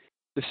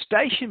 the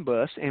station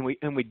bus, and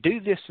we do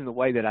this in the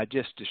way that I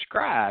just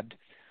described,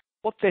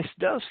 what this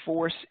does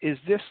for us is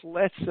this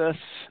lets us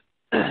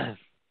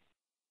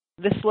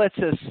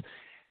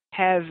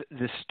have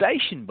the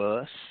station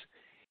bus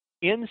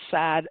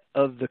inside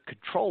of the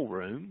control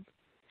room,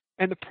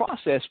 and the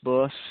process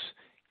bus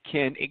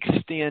can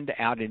extend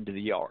out into the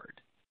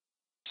yard.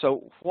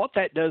 So what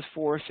that does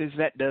for us is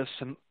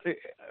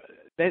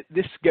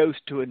this goes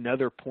to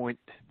another point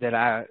that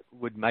I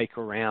would make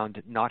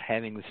around not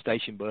having the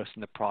station bus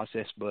and the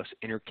process bus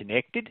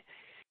interconnected,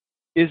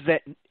 is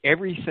that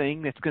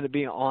everything that's going to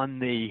be on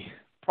the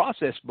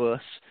process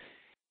bus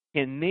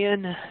can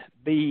then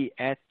be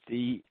at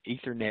the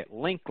Ethernet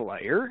link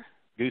layer,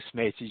 goose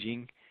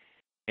messaging,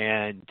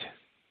 and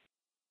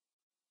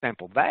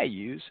sample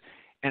values,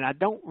 and I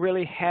don't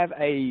really have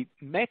a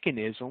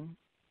mechanism,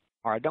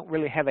 or I don't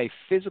really have a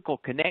physical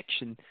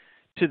connection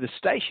to the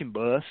station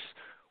bus,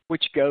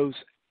 which goes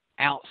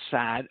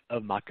outside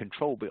of my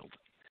control building.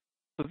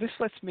 So this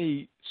lets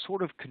me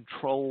sort of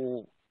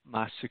control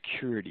my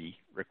security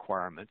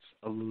requirements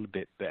a little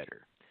bit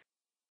better.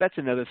 That's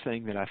another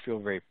thing that I feel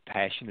very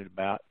passionate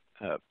about,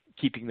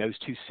 keeping those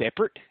two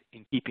separate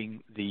and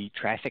keeping the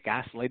traffic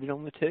isolated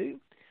on the two.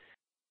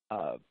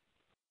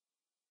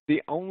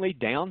 The only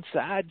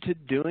downside to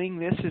doing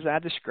this, as I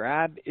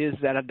described, is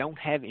that I don't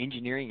have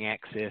engineering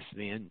access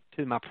then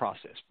to my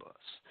process bus.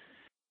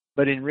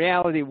 But in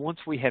reality, once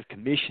we have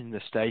commissioned the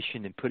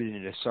station and put it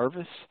into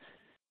service,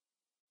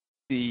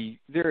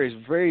 there is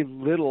very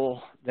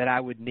little that I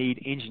would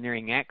need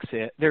engineering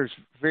access. There's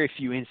very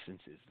few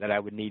instances that I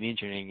would need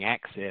engineering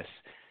access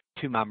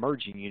to my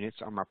merging units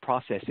or my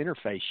process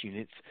interface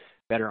units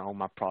that are on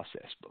my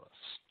process bus.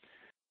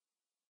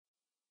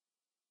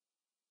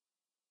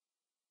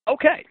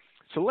 Okay,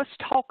 so let's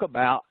talk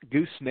about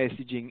goose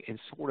messaging and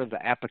sort of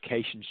the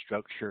application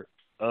structure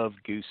of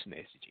goose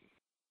messaging.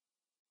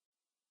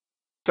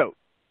 So,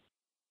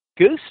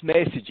 goose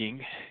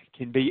messaging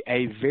can be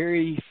a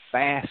very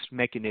fast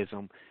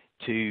mechanism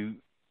to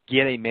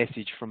get a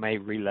message from a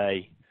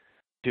relay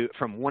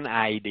from one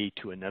IED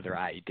to another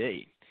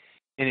IED.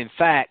 And in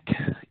fact,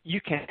 you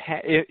can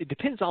it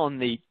depends on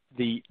the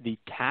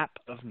type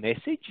of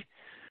message,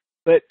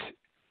 but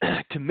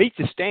to meet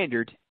the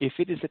standard, if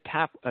it is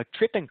a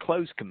trip and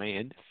close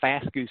command,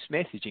 fast goose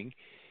messaging,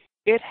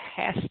 it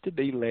has to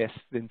be less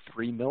than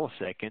 3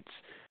 milliseconds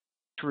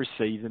to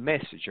receive the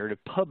message or to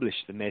publish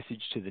the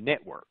message to the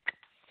network.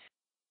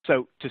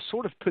 So to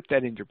sort of put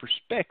that into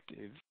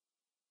perspective,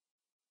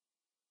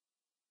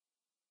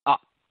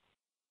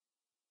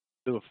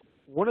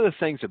 one of the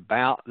things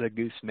about the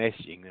goose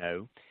messaging,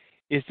 though,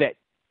 is that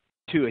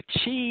to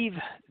achieve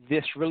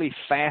this really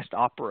fast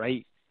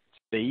operate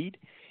speed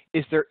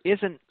is there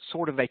isn't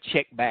sort of a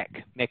check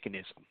back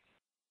mechanism.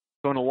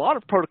 So in a lot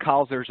of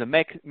protocols, there's a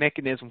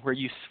mechanism where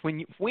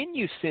when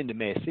you send a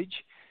message,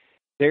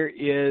 there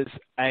is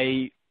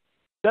a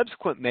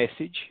subsequent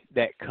message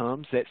that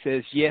comes that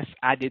says, yes,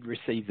 I did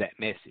receive that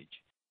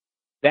message.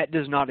 That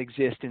does not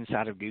exist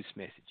inside of goose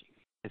messaging.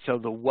 And so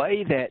the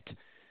way that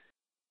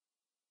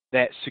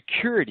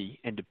security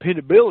and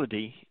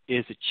dependability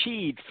is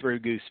achieved through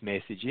goose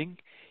messaging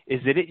is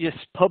that it just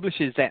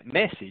publishes that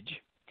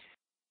message,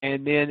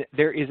 and then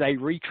there is a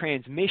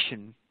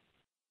retransmission.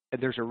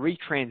 There's a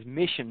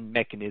retransmission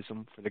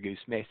mechanism for the goose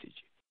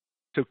message.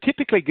 So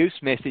typically goose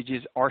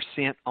messages are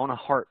sent on a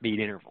heartbeat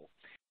interval.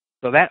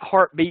 So that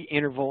heartbeat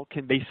interval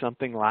can be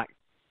something like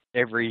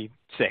every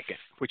second,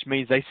 which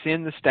means they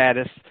send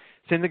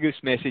the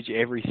goose message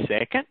every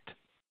second.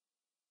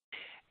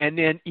 And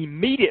then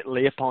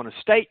immediately upon a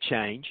state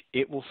change,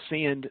 it will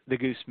send the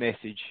goose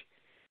message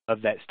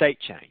of that state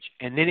change.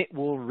 And then it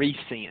will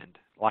resend,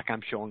 like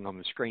I'm showing on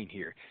the screen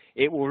here.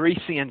 It will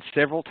resend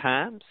several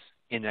times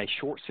in a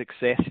short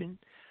succession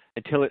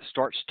until it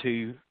starts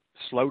to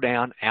slow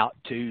down out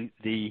to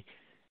the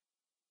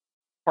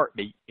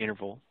heartbeat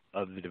interval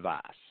of the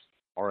device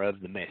or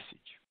of the message.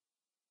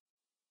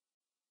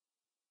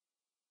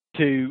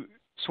 To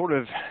sort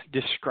of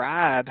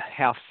describe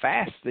how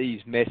fast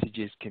these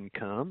messages can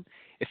come,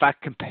 if I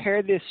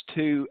compare this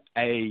to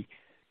a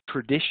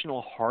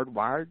traditional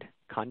hardwired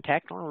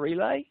contact on a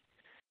relay,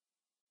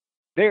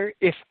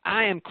 if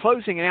I am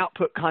closing an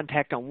output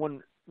contact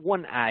on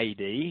one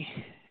IED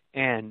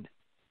and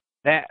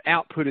that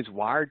output is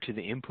wired to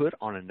the input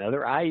on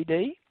another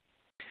IED,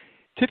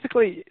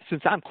 typically,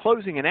 since I'm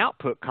closing an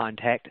output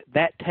contact,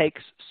 that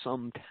takes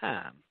some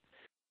time.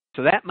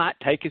 So that might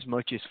take as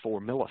much as 4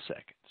 milliseconds.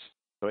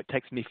 So it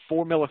takes me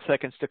 4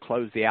 milliseconds to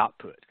close the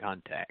output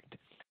contact.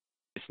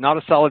 It's not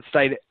a solid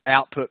state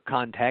output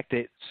contact.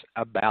 It's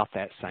about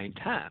that same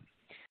time.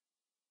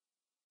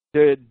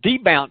 The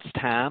debounce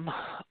time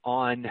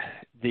on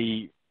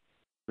the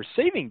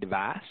receiving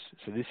device,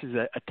 so this is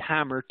a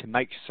timer to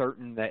make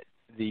certain that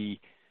the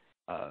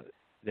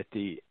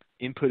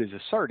input is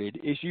asserted,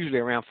 is usually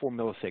around 4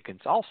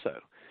 milliseconds also.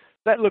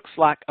 That looks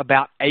like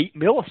about 8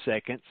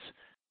 milliseconds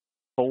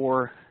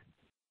for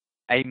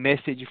a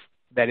message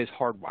that is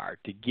hardwired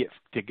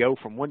to go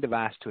from one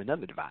device to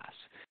another device.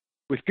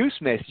 With goose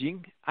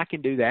messaging, I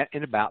can do that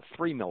in about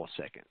 3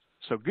 milliseconds.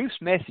 So goose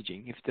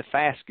messaging, if it's a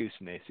fast goose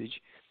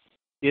message,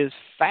 is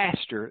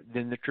faster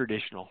than the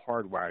traditional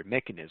hardwired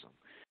mechanism.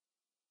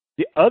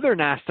 The other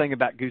nice thing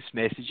about goose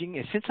messaging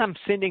is since I'm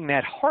sending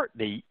that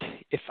heartbeat,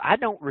 if I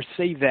don't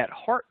receive that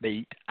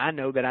heartbeat, I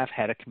know that I've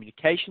had a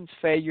communications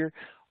failure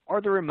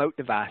or the remote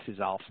device is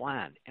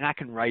offline, and I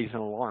can raise an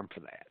alarm for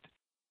that.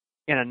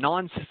 In a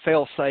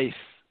non-fail-safe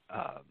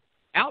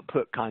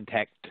output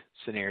contact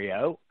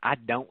scenario, I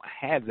don't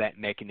have that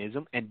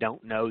mechanism and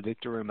don't know that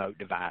the remote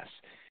device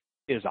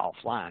is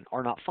offline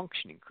or not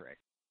functioning correctly,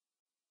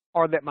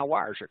 or that my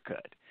wires are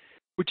cut,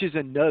 which is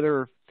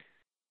another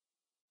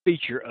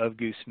feature of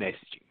goose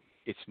messaging.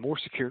 It's more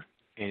secure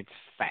and it's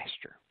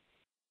faster.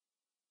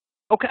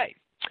 Okay,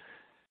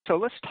 so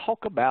let's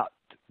talk about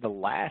the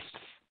last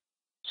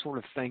sort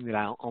of thing that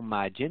on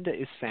my agenda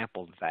is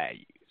sampled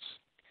values.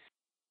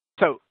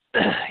 So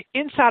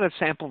inside of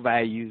sample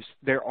values,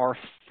 there are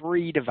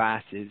 3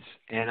 devices,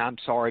 and I'm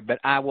sorry, but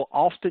I will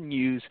often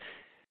use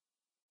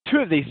 2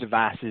 of these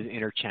devices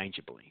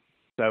interchangeably.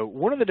 So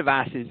one of the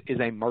devices is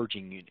a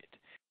merging unit.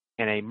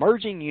 And a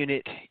merging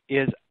unit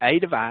is a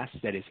device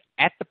that is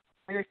at the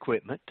primary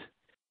equipment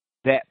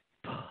that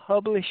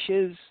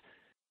publishes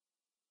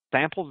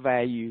sampled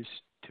values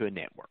to a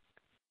network.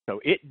 So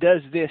it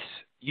does this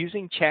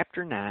using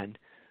Chapter 9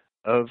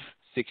 of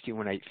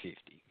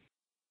 61850.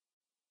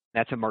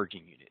 That's a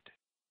merging unit.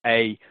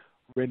 A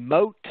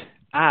remote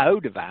I/O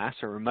device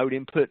or remote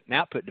input and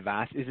output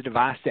device is a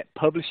device that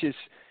publishes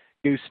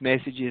goose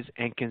messages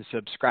and can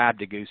subscribe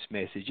to goose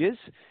messages.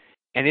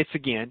 And it's,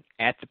 again,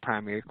 at the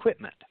primary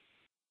equipment.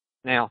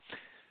 Now,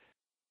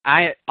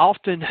 I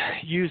often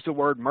use the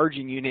word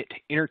merging unit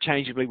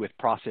interchangeably with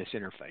process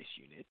interface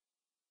unit.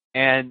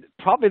 And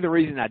probably the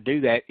reason I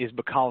do that is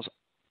because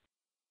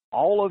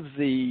all of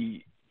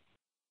the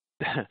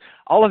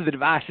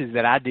devices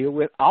that I deal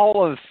with,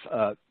 all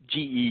of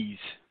GE's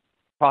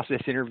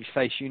process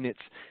interface units,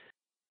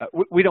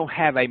 we don't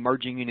have a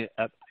merging unit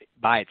up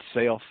by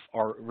itself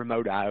or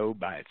remote I/O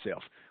by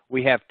itself.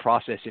 We have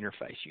process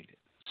interface unit.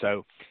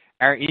 So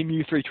our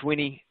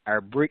MU320,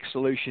 our brick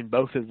solution,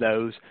 both of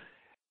those,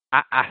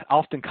 I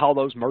often call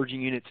those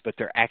merging units, but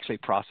they're actually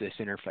process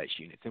interface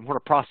units. And what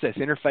a process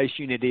interface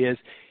unit is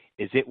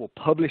it will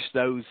publish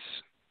those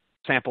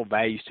sample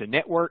values to a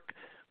network,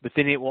 but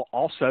then it will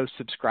also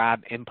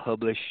subscribe and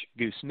publish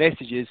goose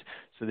messages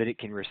so that it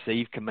can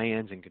receive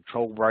commands and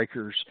control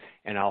breakers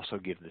and also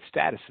give the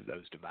status of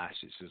those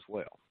devices as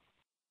well.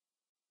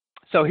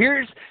 So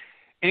here's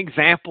an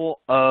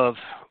example of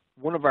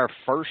one of our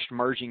first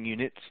merging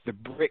units, the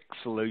brick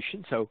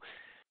solution. So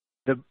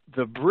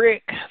the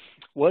brick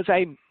was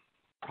a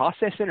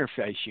process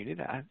interface unit.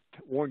 I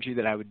warned you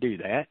that I would do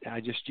that. I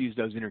just use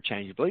those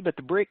interchangeably. But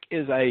the brick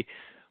is a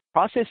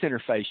process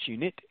interface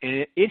unit,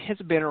 and it has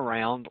been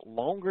around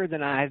longer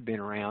than I have been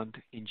around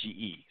in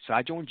GE. So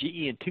I joined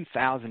GE in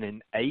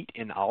 2008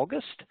 in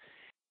August,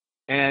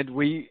 and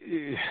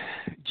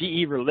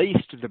GE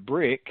released the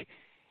brick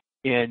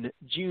in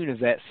June of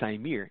that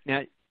same year.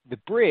 Now, the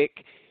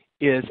brick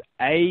is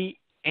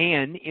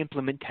an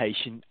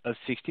implementation of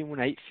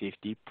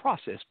 61850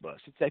 process bus.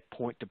 It's a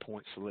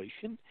point-to-point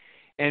solution.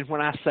 And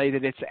when I say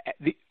that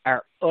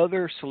our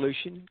other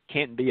solution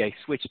can't be a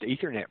switched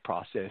Ethernet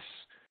process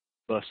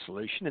bus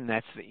solution, and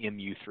that's the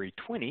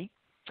MU320.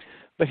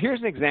 But here's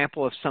an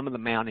example of some of the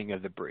mounting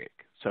of the brick.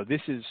 So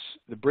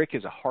the brick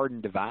is a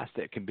hardened device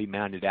that can be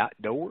mounted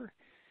outdoor.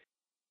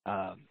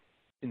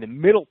 In the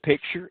middle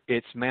picture,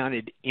 it's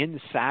mounted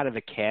inside of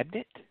a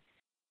cabinet.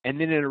 And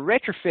then in a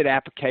retrofit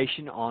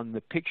application on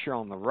the picture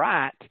on the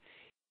right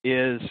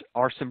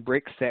are some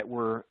bricks that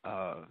were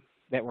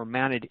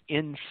mounted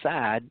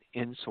inside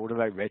in sort of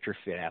a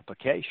retrofit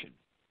application.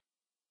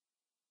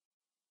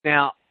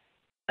 Now,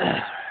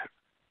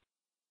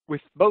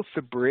 with both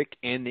the brick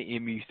and the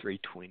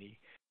MU320,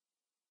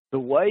 the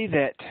way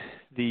that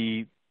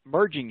the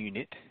merging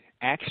unit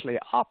actually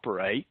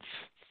operates,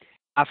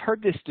 I've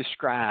heard this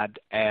described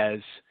as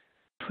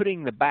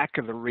putting the back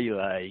of the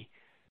relay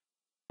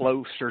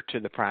closer to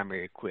the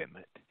primary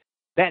equipment.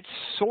 That's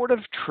sort of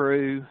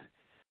true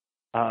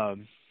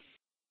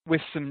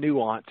with some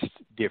nuanced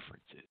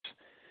differences.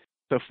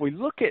 So if we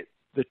look at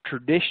the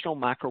traditional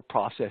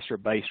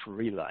microprocessor-based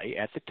relay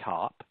at the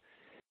top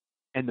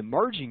and the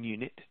merging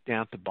unit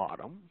down at the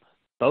bottom,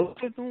 both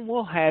of them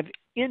will have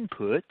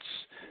inputs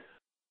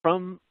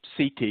from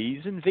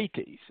CTs and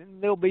VTs,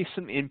 and there'll be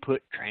some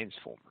input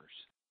transformers.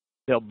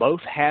 They'll both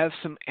have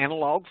some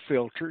analog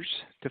filters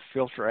to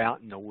filter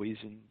out noise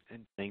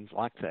and things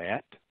like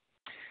that.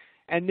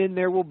 And then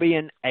there will be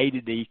an A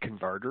to D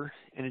converter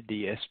and a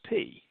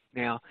DSP.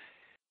 Now,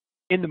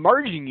 in the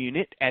merging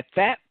unit, at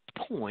that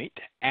point,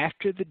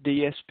 after the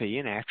DSP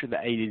and after the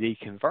A to D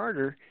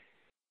converter,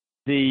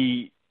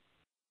 the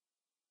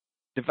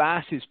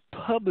device is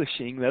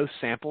publishing those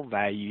sample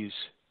values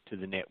to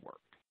the network.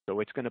 So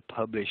it's going to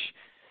publish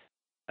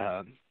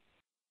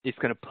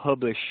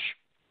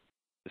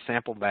the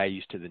sample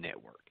values to the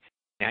network.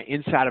 Now,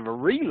 inside of a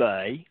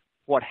relay,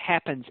 what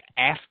happens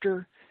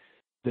after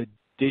the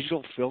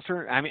digital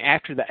filter,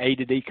 after the A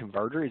to D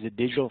converter, is a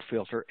digital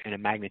filter and a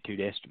magnitude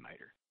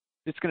estimator.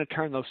 It's going to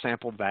turn those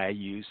sample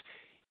values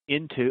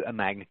into a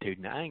magnitude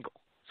and angle.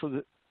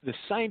 So the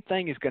same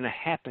thing is going to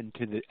happen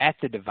at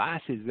the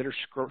devices that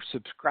are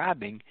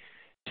subscribing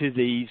to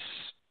these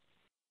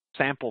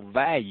sample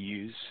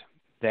values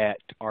that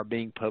are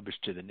being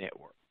published to the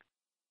network.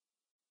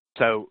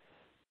 So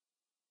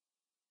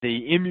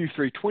the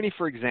MU320,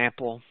 for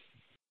example,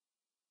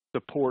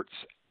 supports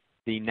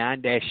the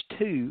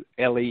 9-2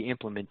 LE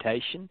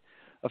implementation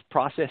of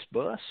process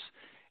bus,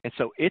 and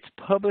so it's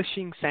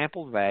publishing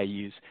sample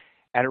values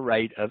at a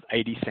rate of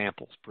 80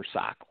 samples per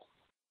cycle.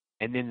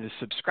 And then the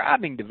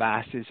subscribing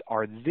devices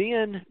are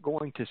then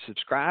going to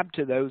subscribe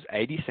to those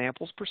 80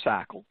 samples per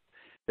cycle.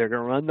 They're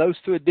going to run those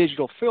through a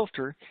digital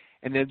filter,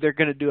 and then they're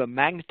going to do a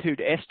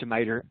magnitude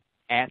estimator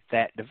at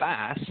that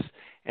device,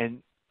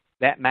 and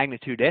that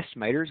magnitude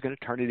estimator is going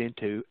to turn it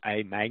into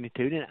a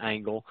magnitude and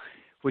angle,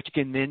 which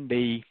can then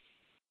be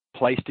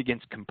placed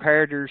against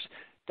comparators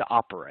to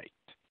operate.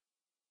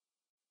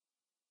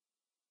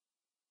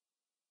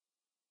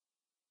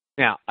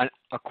 Now,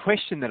 a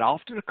question that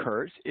often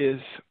occurs is,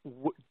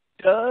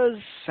 does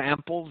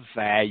sample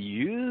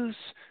values,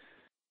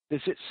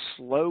 does it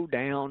slow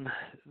down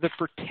the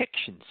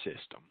protection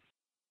system?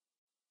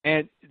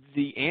 And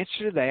the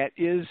answer to that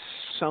is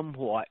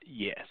somewhat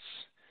yes.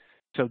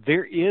 So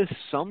there is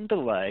some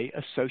delay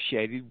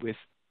associated with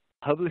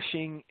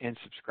publishing and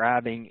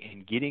subscribing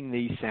and getting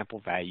these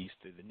sample values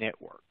through the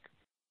network.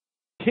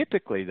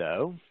 Typically,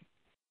 though,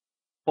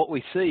 what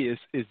we see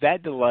is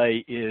that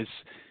delay is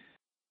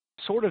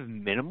sort of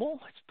minimal.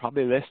 It's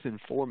probably less than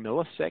 4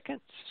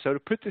 milliseconds. So to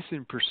put this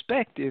in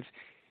perspective,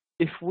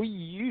 if we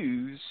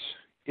use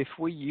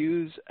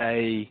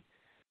a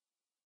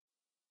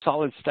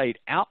solid state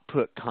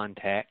output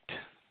contact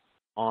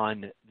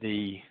on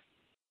the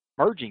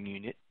merging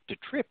unit to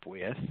trip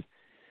with,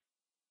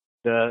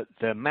 the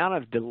amount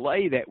of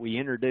delay that we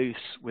introduce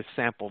with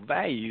sample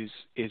values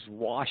is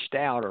washed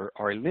out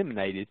or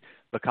eliminated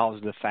because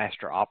of the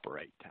faster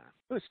operate time.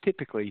 So it's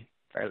typically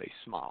fairly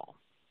small.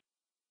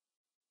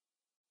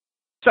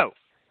 So,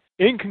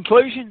 in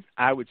conclusion,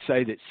 I would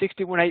say that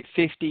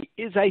 61850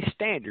 is a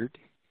standard.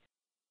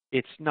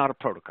 It's not a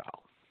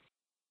protocol.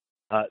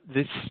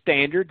 This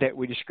standard that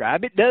we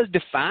describe, it does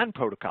define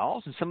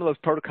protocols, and some of those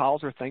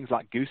protocols are things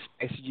like goose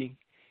messaging,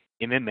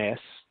 MMS,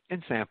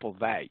 and sample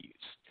values.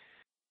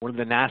 One of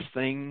the nice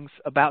things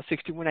about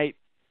 61850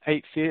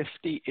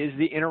 61850 is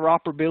the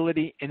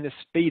interoperability and the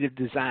speed of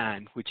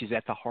design, which is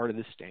at the heart of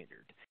the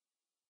standard.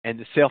 And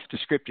the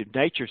self-descriptive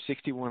nature of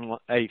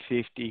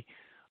 61850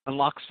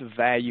 unlocks the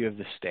value of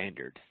the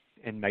standard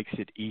and makes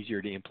it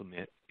easier to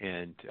implement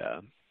and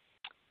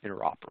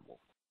interoperable.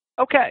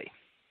 Okay.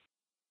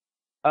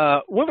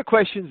 One of the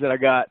questions that I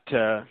got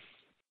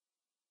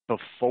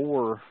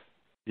before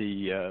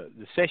the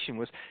session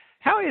was,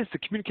 how is the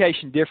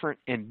communication different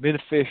and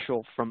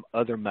beneficial from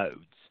other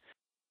modes?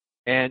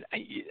 And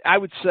I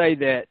would say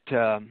that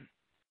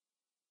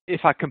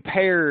if I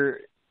compare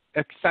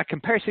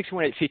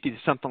 61850 to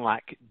something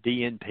like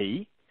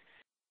DNP,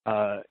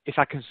 if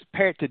I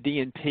compare it to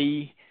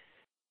DNP,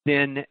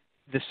 then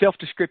the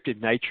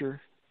self-descriptive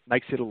nature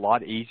makes it a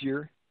lot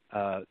easier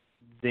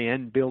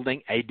than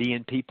building a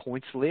DNP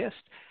points list.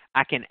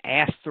 I can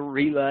ask the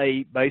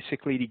relay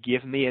basically to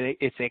give me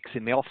its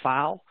XML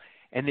file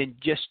and then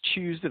just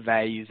choose the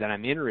values that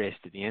I'm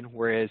interested in,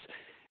 whereas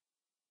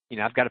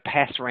I've got to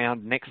pass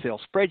around an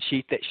Excel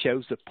spreadsheet that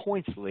shows the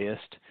points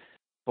list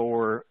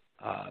for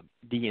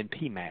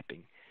DNP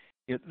mapping.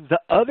 The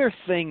other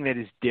thing that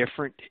is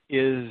different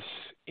is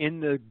in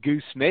the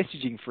Goose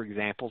messaging, for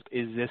example,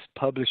 is this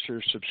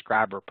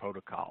publisher-subscriber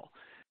protocol.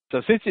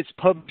 So since it's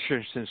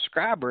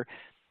publisher-subscriber,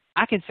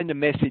 I can send a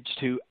message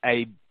to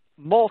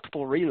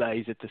multiple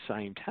relays at the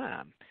same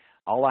time.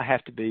 All I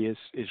have to be is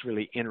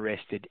really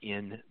interested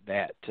in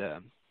that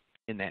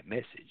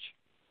message.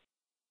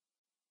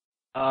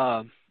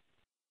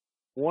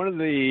 One of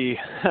the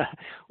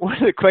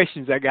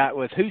questions I got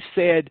was, who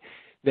said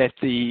that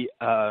the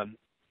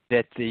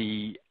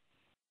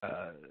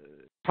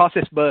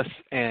process bus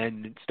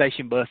and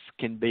station bus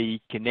can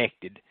be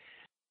connected?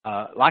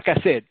 Like I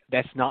said,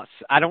 that's not.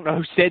 I don't know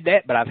who said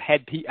that, but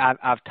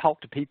I've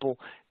talked to people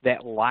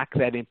that like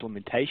that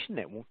implementation,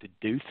 that want to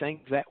do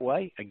things that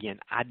way. Again,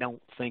 I don't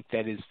think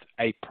that is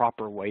a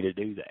proper way to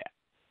do that.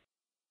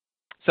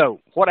 So,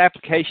 what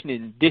application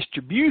in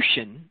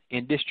distribution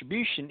is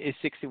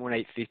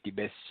 61850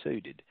 best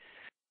suited?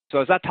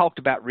 So, as I talked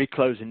about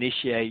reclose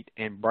initiate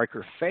and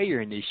breaker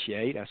failure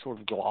initiate, I sort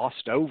of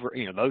glossed over.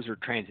 Those are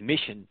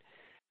transmission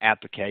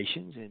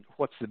applications, and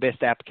what's the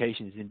best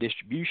applications in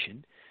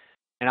distribution?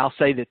 And I'll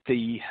say that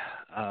the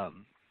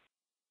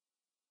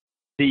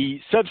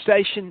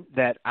substation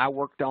that I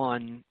worked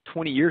on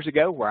 20 years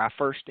ago, where I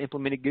first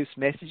implemented Goose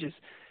messages,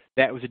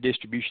 that was a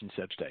distribution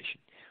substation.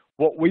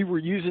 What we were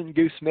using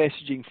Goose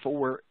messaging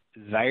for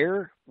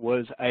there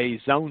was a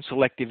zone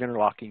selective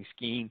interlocking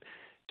scheme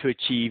to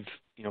achieve,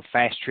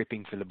 fast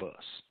tripping for the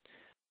bus.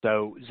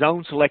 So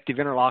zone selective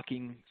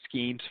interlocking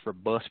schemes for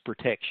bus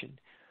protection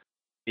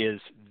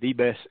is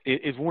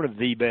one of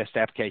the best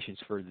applications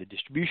for the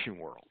distribution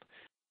world.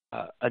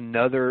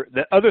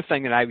 The other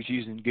thing that I was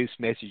using Goose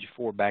Message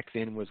for back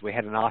then was we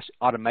had an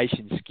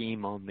automation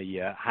scheme on the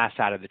high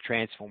side of the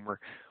transformer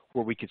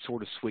where we could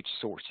sort of switch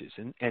sources,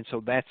 and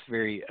so that's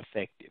very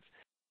effective.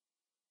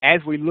 As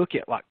we look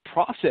at like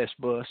process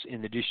bus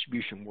in the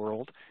distribution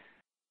world,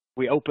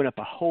 we open up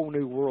a whole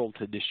new world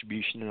to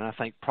distribution, and I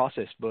think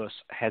process bus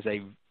has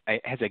a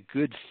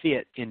good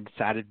fit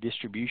inside of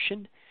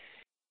distribution,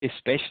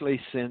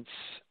 especially since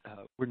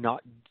we're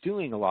not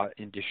doing a lot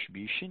in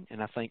distribution,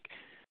 and I think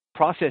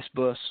process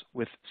bus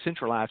with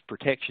centralized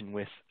protection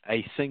with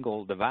a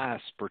single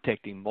device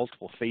protecting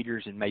multiple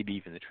feeders and maybe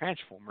even the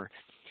transformer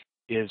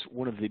is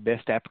one of the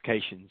best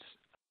applications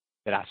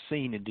that I've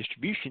seen in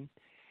distribution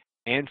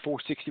and for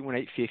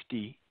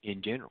 61850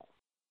 in general.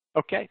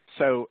 Okay,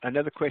 so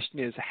another question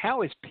is,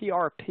 how is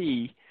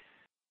PRP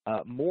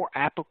more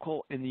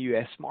applicable in the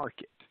U.S.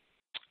 market?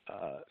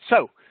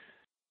 So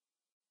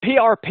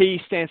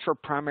PRP stands for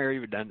Primary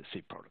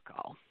Redundancy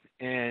Protocol,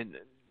 and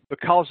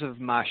because of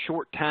my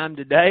short time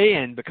today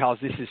and because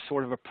this is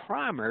sort of a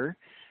primer,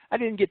 I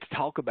didn't get to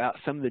talk about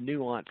some of the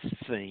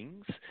nuanced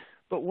things.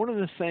 But one of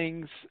the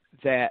things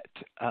that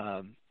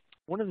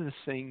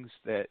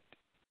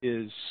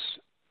is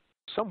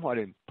somewhat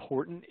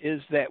important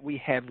is that we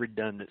have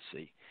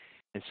redundancy.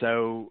 And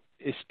so,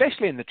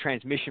 especially in the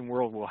transmission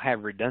world, we'll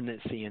have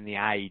redundancy in the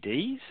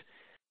IEDs,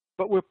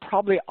 but we'll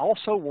probably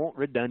also want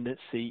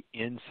redundancy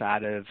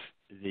inside of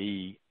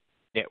the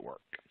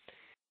network.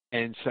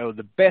 And so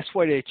the best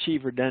way to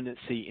achieve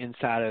redundancy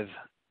inside of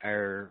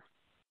our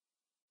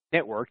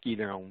network,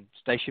 either on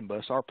station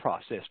bus or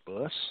process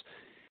bus,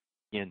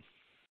 and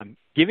I'm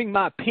giving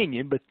my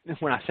opinion, but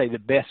when I say the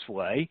best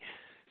way,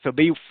 so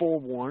be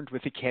forewarned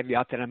with the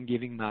caveat that I'm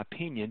giving my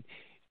opinion,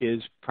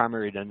 is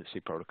primary redundancy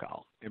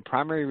protocol. And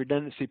primary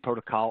redundancy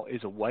protocol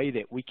is a way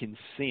that we can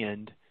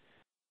send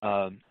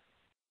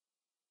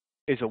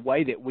it's a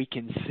way that we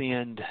can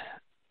send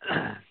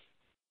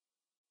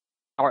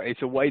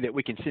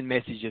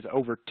messages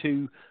over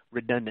two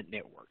redundant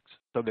networks,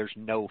 so there's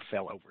no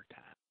failover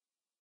time.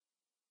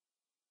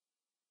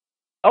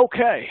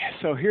 Okay,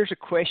 so here's a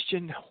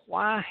question: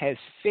 why has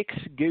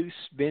fixed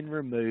Goose been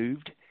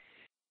removed,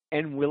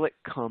 and will it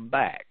come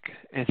back?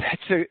 And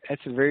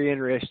that's a very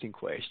interesting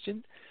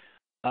question.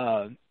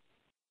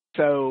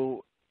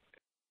 So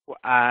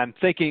I'm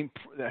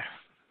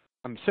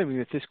assuming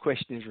that this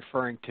question is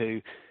referring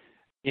to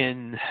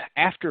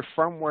after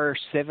firmware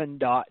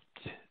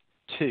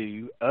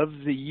 7.2 of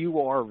the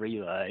UR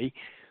relay,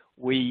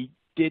 we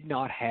did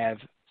not have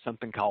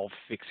something called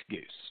fixed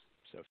goose.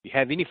 So if you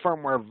have any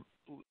firmware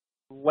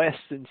less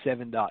than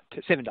 7.2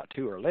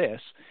 or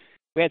less,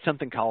 we had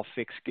something called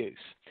fixed goose.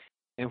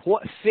 And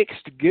what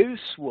fixed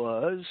goose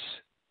was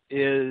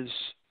a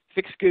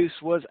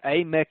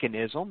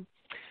mechanism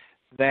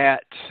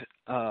that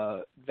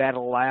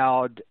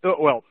allowed,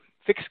 well,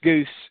 fixed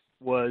goose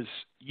was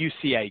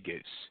UCA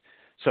goose.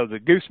 So the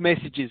goose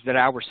messages that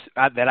I was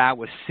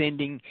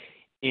sending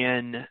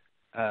in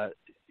the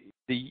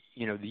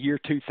year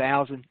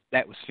 2000,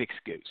 that was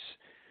fixed goose.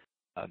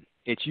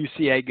 It's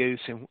UCA goose,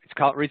 and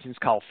the reason it's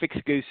called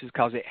fixed goose is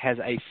because it has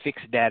a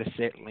fixed data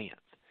set length.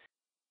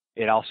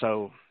 It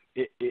also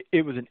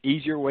it was an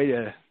easier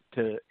way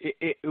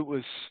it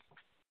was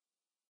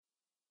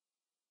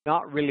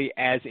not really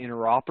as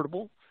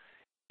interoperable.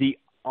 The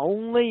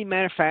only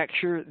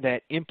manufacturer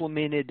that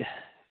implemented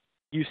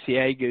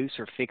UCA goose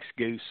or fixed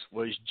goose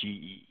was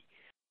GE.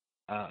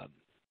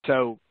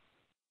 So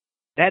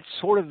that's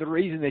sort of the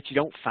reason that you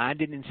don't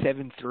find it in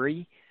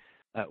 7.3.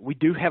 We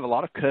do have a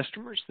lot of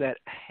customers that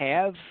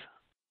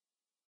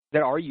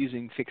are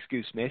using fixed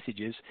goose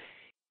messages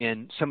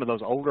in some of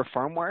those older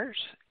firmwares,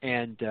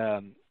 and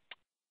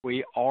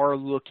we are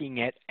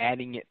looking at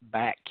adding it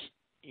back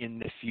in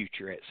the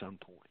future at some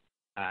point.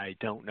 I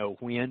don't know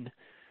when,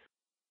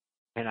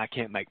 and I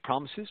can't make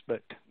promises,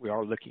 but we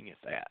are looking at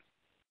that.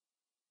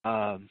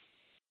 I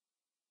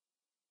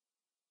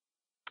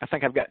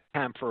think I've got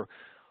time for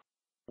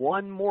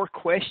one more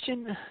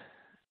question.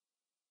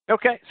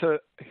 Okay, so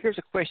here's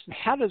a question.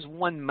 How does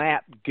one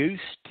map goose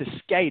to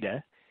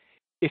SCADA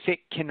if it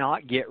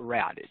cannot get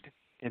routed?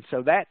 And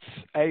so that's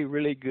a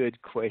really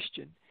good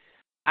question.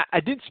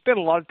 I did spend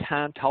a lot of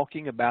time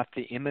talking about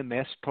the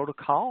MMS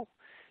protocol.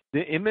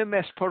 The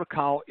MMS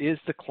protocol is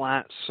the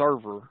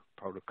client-server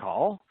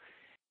protocol,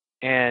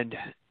 and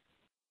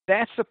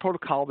that's the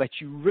protocol that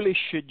you really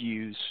should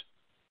use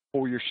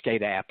for your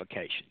SCADA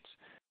applications,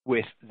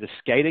 with the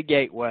SCADA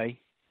gateway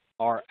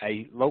or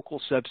a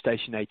local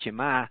substation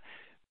HMI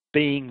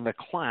being the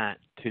client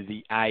to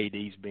the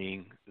IEDs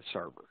being the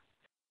server.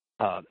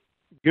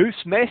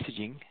 Goose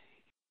messaging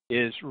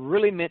is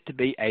really meant to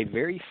be a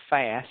very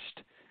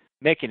fast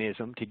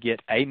mechanism to get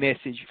a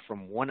message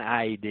from one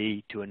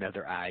IED to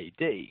another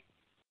IED.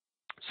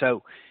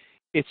 So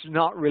it's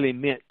not really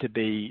meant to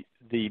be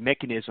the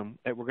mechanism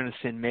that we're going to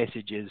send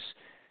messages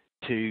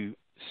to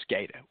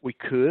SCADA. We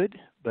could,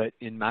 but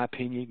in my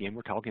opinion, again,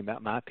 we're talking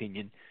about my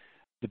opinion,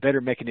 the better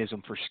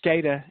mechanism for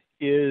SCADA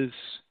is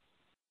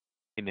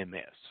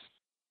MMS.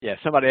 Yeah,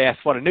 somebody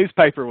asked what a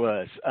newspaper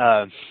was.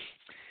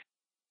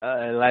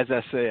 As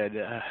I said,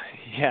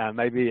 yeah,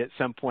 maybe at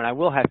some point I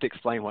will have to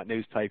explain what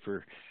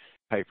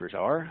papers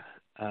are.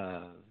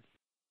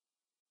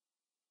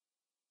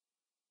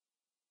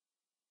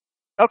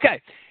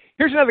 Okay,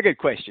 here's another good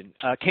question.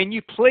 Can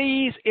you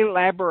please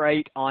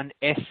elaborate on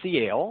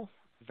SCL,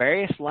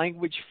 various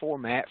language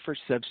format for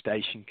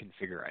substation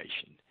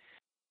configuration?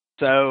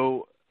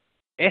 So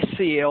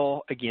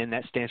SCL, again,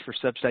 that stands for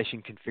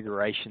Substation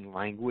Configuration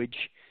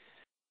Language.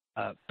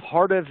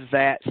 Part of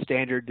that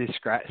standard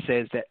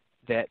says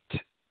that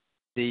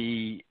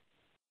the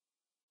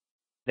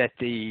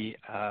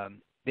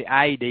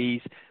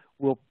IEDs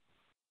will,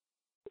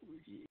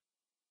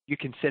 you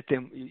can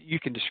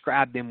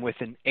describe them with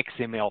an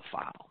XML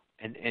file,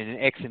 and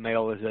an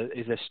XML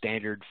is a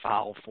standard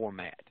file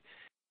format.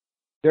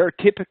 There are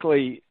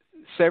typically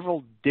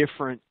several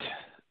different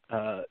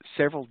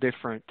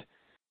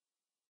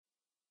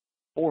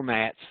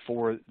formats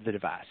for the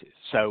devices.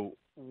 So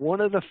one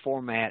of the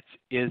formats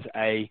is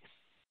a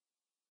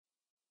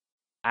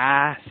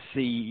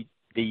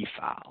ICD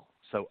file.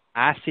 So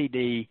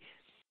ICD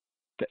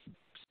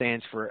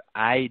stands for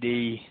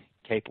IED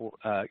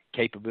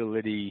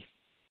capability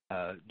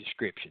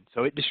description.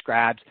 So it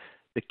describes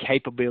the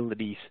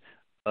capabilities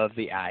of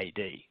the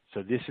IED.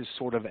 So this is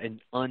sort of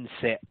an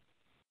unset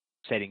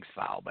settings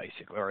file,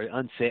 basically, or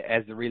unset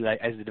as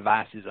the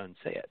device is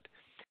unset.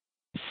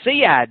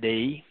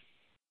 CID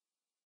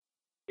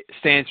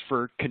stands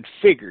for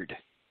configured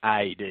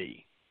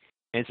IED.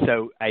 And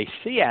so a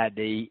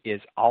CID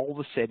is all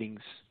the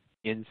settings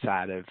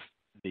inside of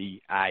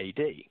the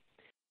IED.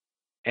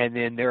 And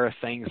then there are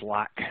things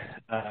like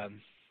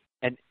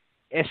an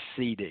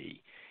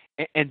SCD.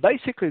 And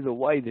basically the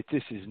way that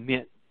this is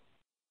meant,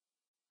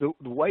 the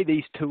way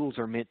these tools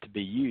are meant to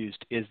be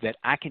used is that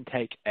I can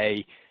take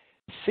a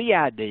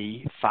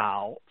CID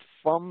file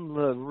from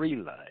the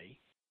relay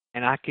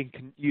and I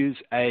can use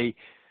a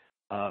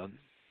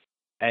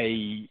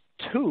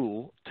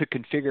tool to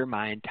configure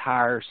my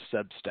entire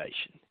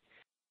substation.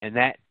 And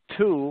that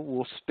tool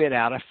will spit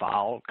out a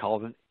file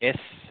called an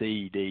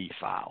SCD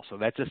file. So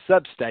that's a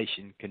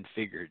substation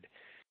configured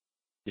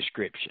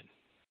description.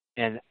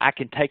 And I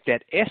can take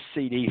that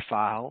SCD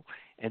file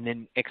and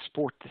then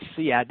export the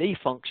CID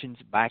functions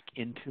back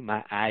into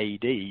my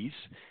IEDs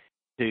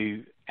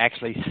to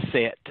actually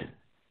set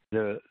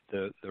the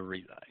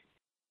relay.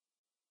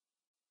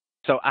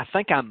 So I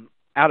think I'm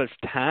out of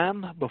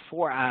time.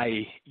 Before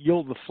I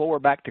yield the floor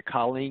back to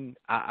Colleen,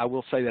 I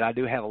will say that I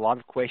do have a lot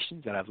of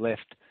questions that I've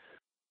left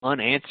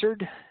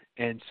unanswered,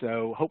 and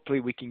so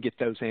hopefully we can get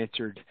those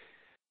answered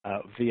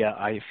via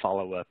a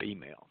follow-up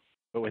email.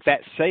 But with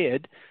that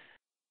said,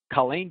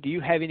 Colleen, do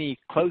you have any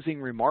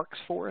closing remarks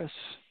for us?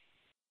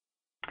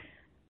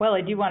 Well,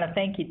 I do want to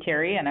thank you,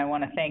 Terry, and I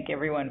want to thank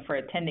everyone for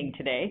attending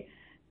today.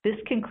 This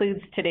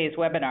concludes today's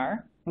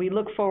webinar. We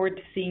look forward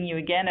to seeing you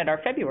again at our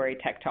February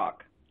Tech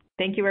Talk.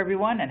 Thank you,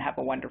 everyone, and have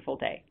a wonderful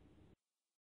day.